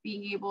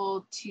being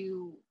able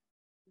to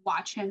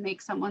watch him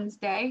make someone's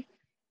day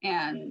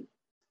and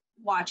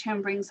watch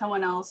him bring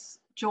someone else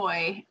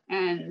joy.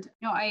 And,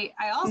 you know, I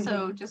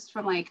also just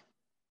from like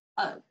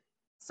a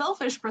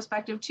selfish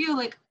perspective too,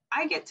 like,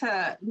 I get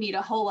to meet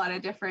a whole lot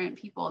of different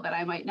people that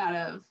I might not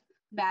have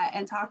met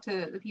and talk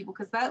to the people,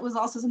 because that was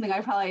also something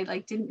I probably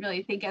like didn't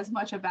really think as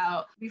much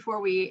about before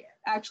we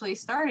actually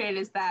started,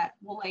 is that,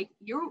 well, like,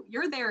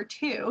 you're there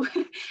too.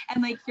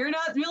 And like, you're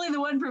not really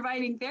the one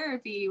providing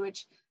therapy,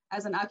 which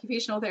as an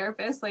occupational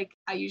therapist, like,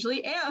 I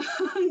usually am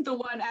the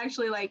one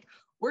actually like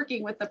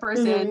working with the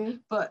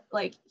person, but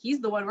like, he's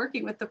the one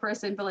working with the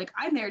person, but like,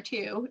 I'm there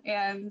too,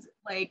 and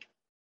like,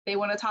 they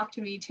want to talk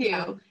to me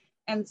too.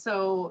 And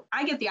so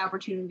I get the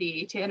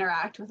opportunity to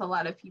interact with a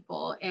lot of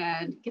people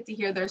and get to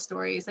hear their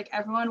stories. Like,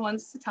 everyone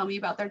wants to tell me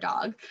about their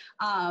dog,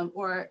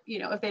 or, you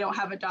know, if they don't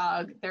have a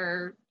dog,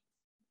 their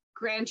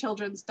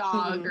grandchildren's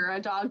dog or a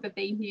dog that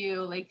they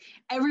knew. Like,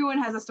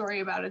 everyone has a story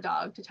about a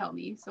dog to tell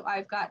me. So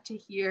I've got to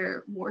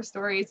hear more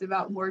stories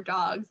about more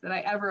dogs than I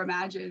ever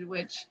imagined,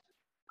 which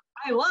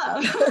I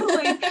love.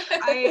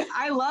 Like,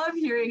 I love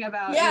hearing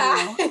about, you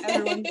know,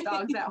 everyone's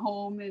dogs at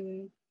home,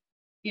 and,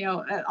 you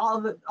know,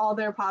 all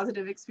their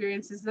positive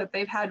experiences that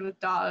they've had with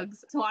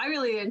dogs. So I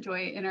really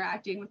enjoy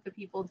interacting with the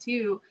people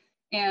too,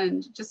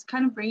 and just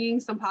kind of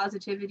bringing some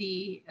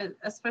positivity,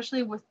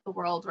 especially with the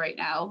world right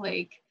now.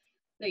 Like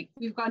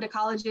we've gone to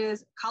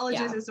colleges.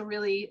 Colleges is a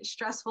really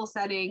stressful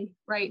setting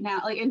right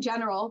now, like in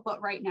general, but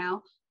right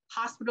now,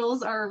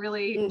 hospitals are a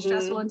really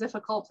stressful and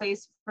difficult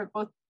place for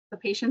both the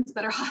patients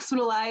that are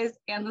hospitalized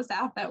and the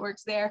staff that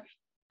works there.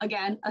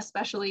 Again,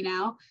 especially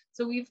now.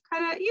 So we've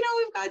kind of, you know,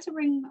 we've got to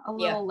bring a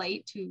little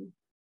light to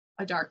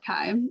a dark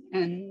time,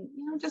 and,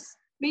 you know, just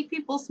make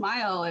people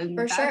smile. And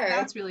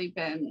that's really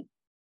been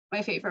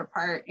my favorite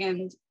part.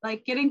 And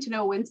like getting to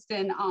know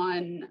Winston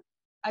on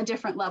a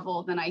different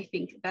level than I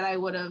think that I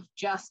would have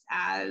just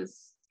as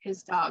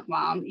his dog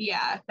mom.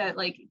 Yeah. That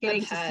like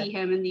getting to see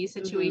him in these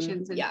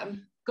situations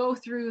and go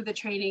through the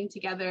training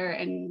together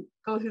and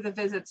go through the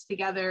visits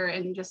together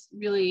and just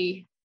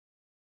really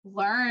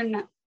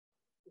learn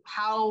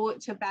how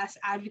to best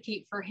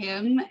advocate for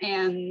him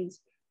and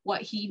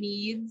what he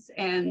needs.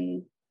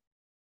 And,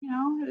 you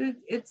know,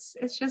 it's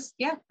just,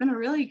 been a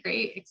really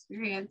great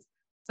experience.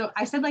 So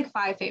I said like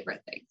 5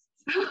 favorite things.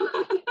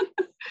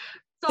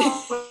 So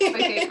my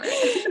favorite.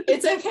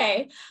 It's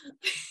okay.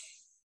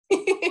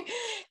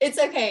 It's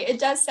okay. It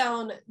does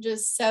sound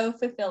just so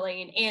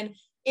fulfilling. And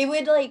it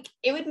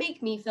would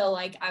make me feel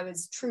like I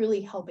was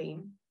truly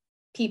helping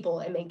people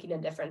and making a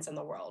difference in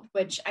the world,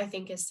 which I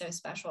think is so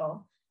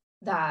special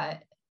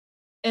that,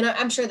 and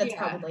I'm sure that's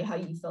probably how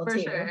you feel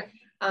too. Sure.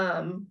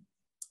 And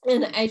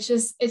it's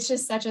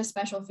just such a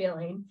special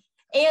feeling.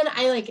 And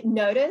I like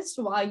noticed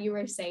while you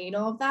were saying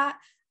all of that,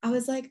 I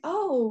was like,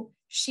 oh,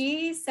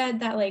 she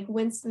said that like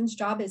Winston's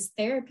job is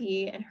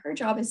therapy and her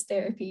job is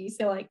therapy.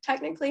 So like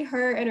technically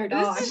her and her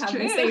dog have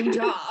the same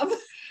job.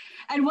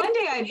 And one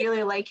day I'd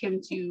really like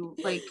him to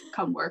like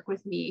come work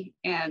with me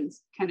and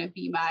kind of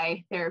be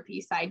my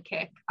therapy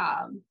sidekick.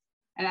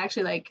 And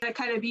actually like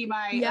kind of be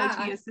my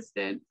OT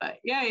assistant. But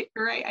yeah,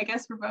 you're right. I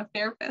guess we're both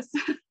therapists.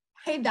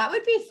 Hey, that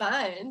would be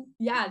fun.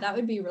 Yeah, that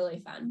would be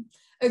really fun.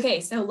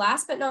 Okay, so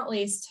last but not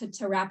least,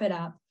 to wrap it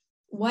up,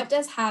 what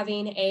does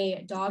having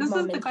a dog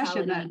mom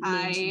mentality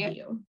mean to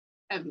you?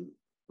 Am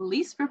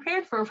least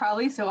prepared for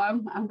probably, so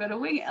I'm gonna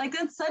wing it. Like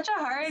that's such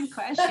a hard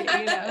question,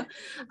 you know.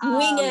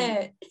 Wing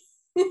it.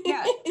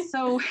 Yeah.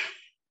 So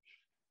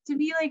to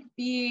be like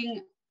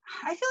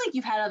I feel like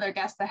you've had other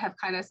guests that have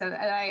kind of said,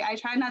 and I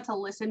try not to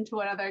listen to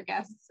what other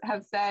guests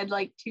have said,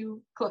 like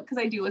too close, because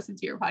I do listen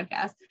to your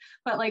podcast,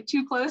 but like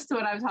too close to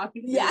what I'm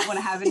talking to. I don't want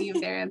to have any of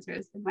their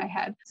answers in my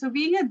head. So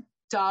being a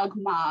dog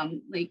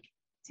mom, like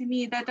to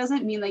me, that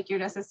doesn't mean like you're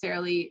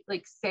necessarily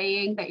like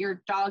saying that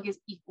your dog is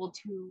equal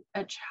to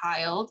a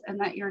child and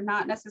that you're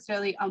not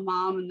necessarily a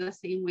mom in the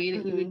same way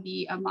that you would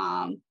be a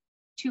mom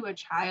to a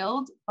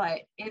child,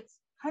 but it's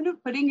kind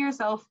of putting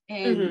yourself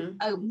in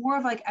a more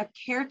of like a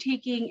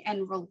caretaking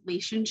and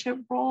relationship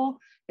role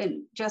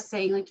than just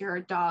saying like you're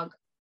a dog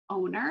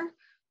owner.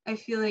 I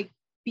feel like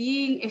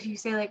if you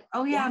say like,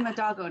 oh yeah, I'm a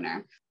dog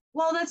owner.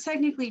 Well, that's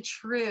technically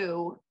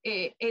true.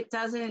 It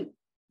doesn't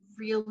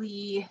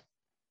really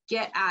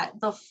get at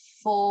the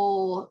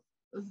full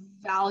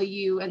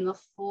value and the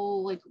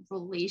full like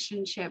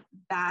relationship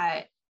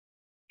that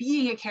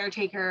being a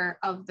caretaker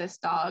of this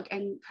dog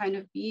and kind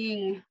of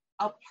being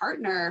a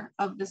partner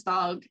of this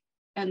dog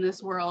and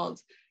this world,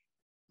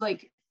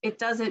 like it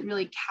doesn't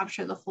really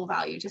capture the full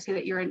value to say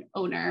that you're an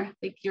owner.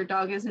 Like your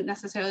dog isn't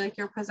necessarily like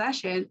your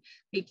possession.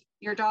 Like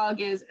your dog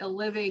is a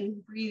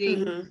living,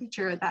 breathing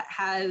creature that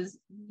has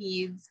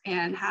needs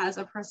and has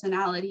a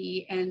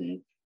personality, and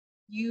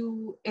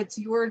it's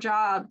your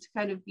job to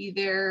kind of be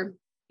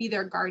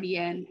their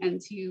guardian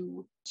and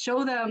to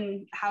show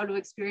them how to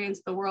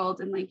experience the world.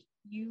 And like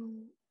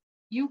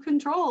you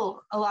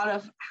control a lot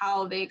of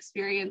how they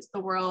experience the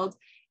world,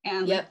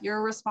 and like,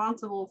 you're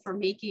responsible for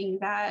making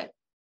that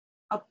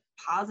a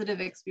positive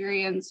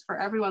experience for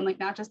everyone, like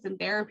not just in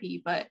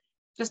therapy but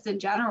just in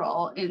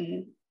general.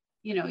 And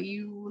you know,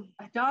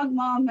 a dog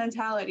mom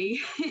mentality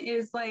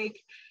is like,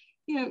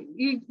 you know,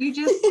 you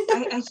just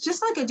it's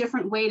just like a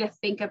different way to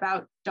think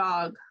about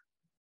dog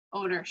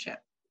ownership.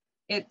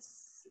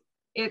 It's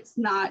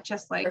not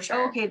just like,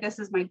 oh, okay, this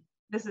is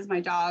my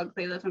dog,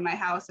 they live in my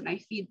house and I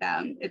feed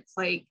them. It's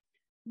like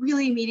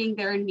really meeting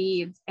their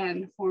needs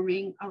and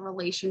forming a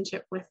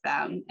relationship with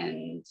them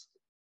and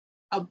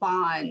a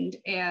bond,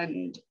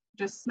 and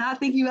just not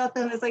thinking about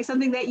them as like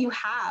something that you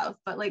have,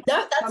 but like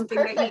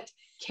something that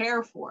you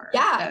care for.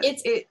 Yeah,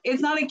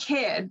 it's not a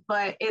kid,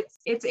 but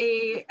it's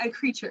a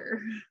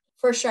creature.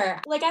 For sure.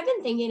 Like I've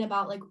been thinking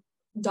about like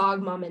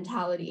dog mom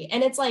mentality,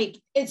 and it's like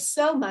it's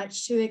so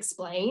much to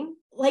explain.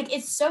 Like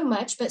it's so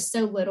much but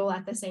so little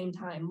at the same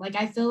time. Like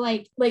I feel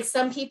like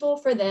some people,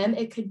 for them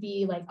it could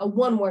be like a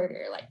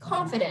one-worder, like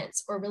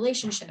confidence or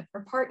relationship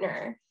or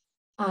partner,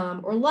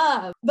 or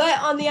love. But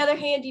on the other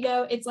hand, you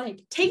know, it's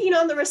like taking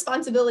on the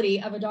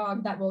responsibility of a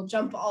dog that will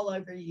jump all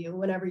over you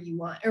whenever you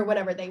want or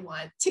whenever they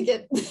want to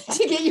get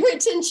your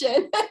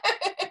attention.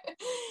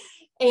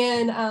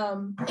 And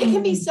it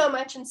can be so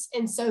much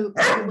and so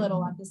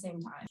little at the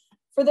same time.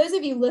 For those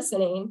of you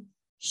listening,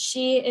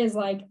 she is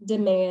like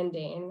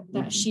demanding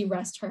that she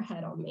rest her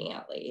head on me,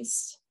 at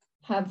least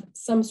have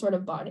some sort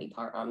of body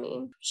part on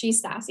me. She's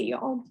sassy,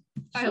 y'all.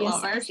 I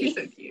love her. She's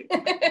so cute.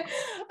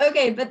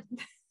 Okay, but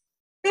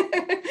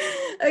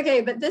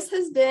this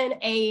has been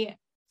a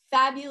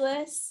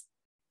fabulous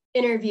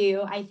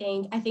interview. I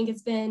think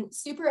it's been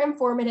super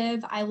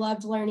informative. I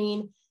loved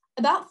learning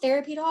about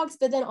therapy dogs,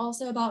 but then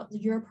also about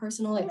your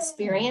personal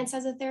experience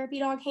as a therapy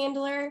dog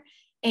handler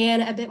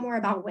and a bit more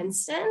about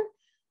Winston.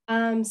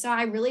 So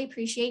I really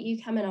appreciate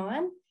you coming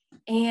on,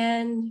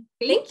 and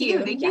thank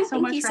you. Thank you so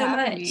much for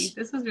having me.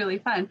 This was really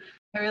fun.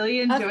 I really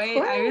enjoyed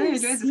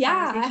this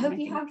Yeah, conversation. I hope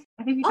you have.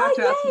 I think we talked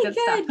about some good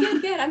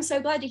stuff. Good. I'm so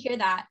glad to hear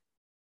that.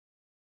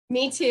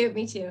 Me too.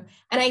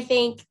 And I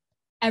think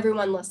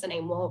everyone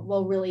listening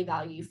will really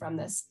value from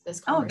this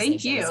conversation. Oh,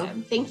 thank you. So,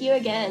 thank you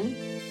again.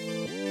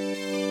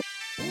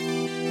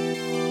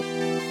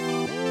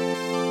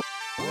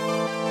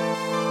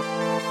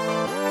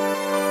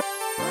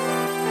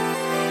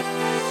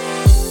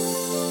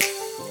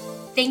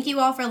 Thank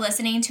you all for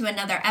listening to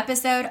another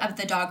episode of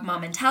the Dog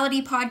Mom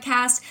Mentality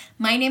podcast.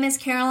 My name is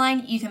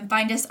Caroline. You can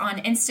find us on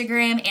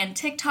Instagram and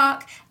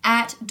TikTok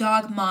at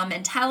Dog Mom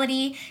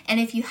Mentality. And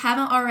if you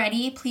haven't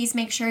already, please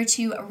make sure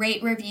to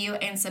rate, review,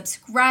 and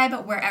subscribe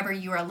wherever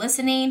you are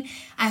listening.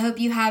 I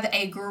hope you have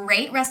a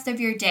great rest of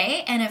your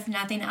day. And if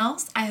nothing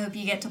else, I hope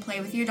you get to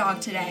play with your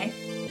dog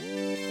today.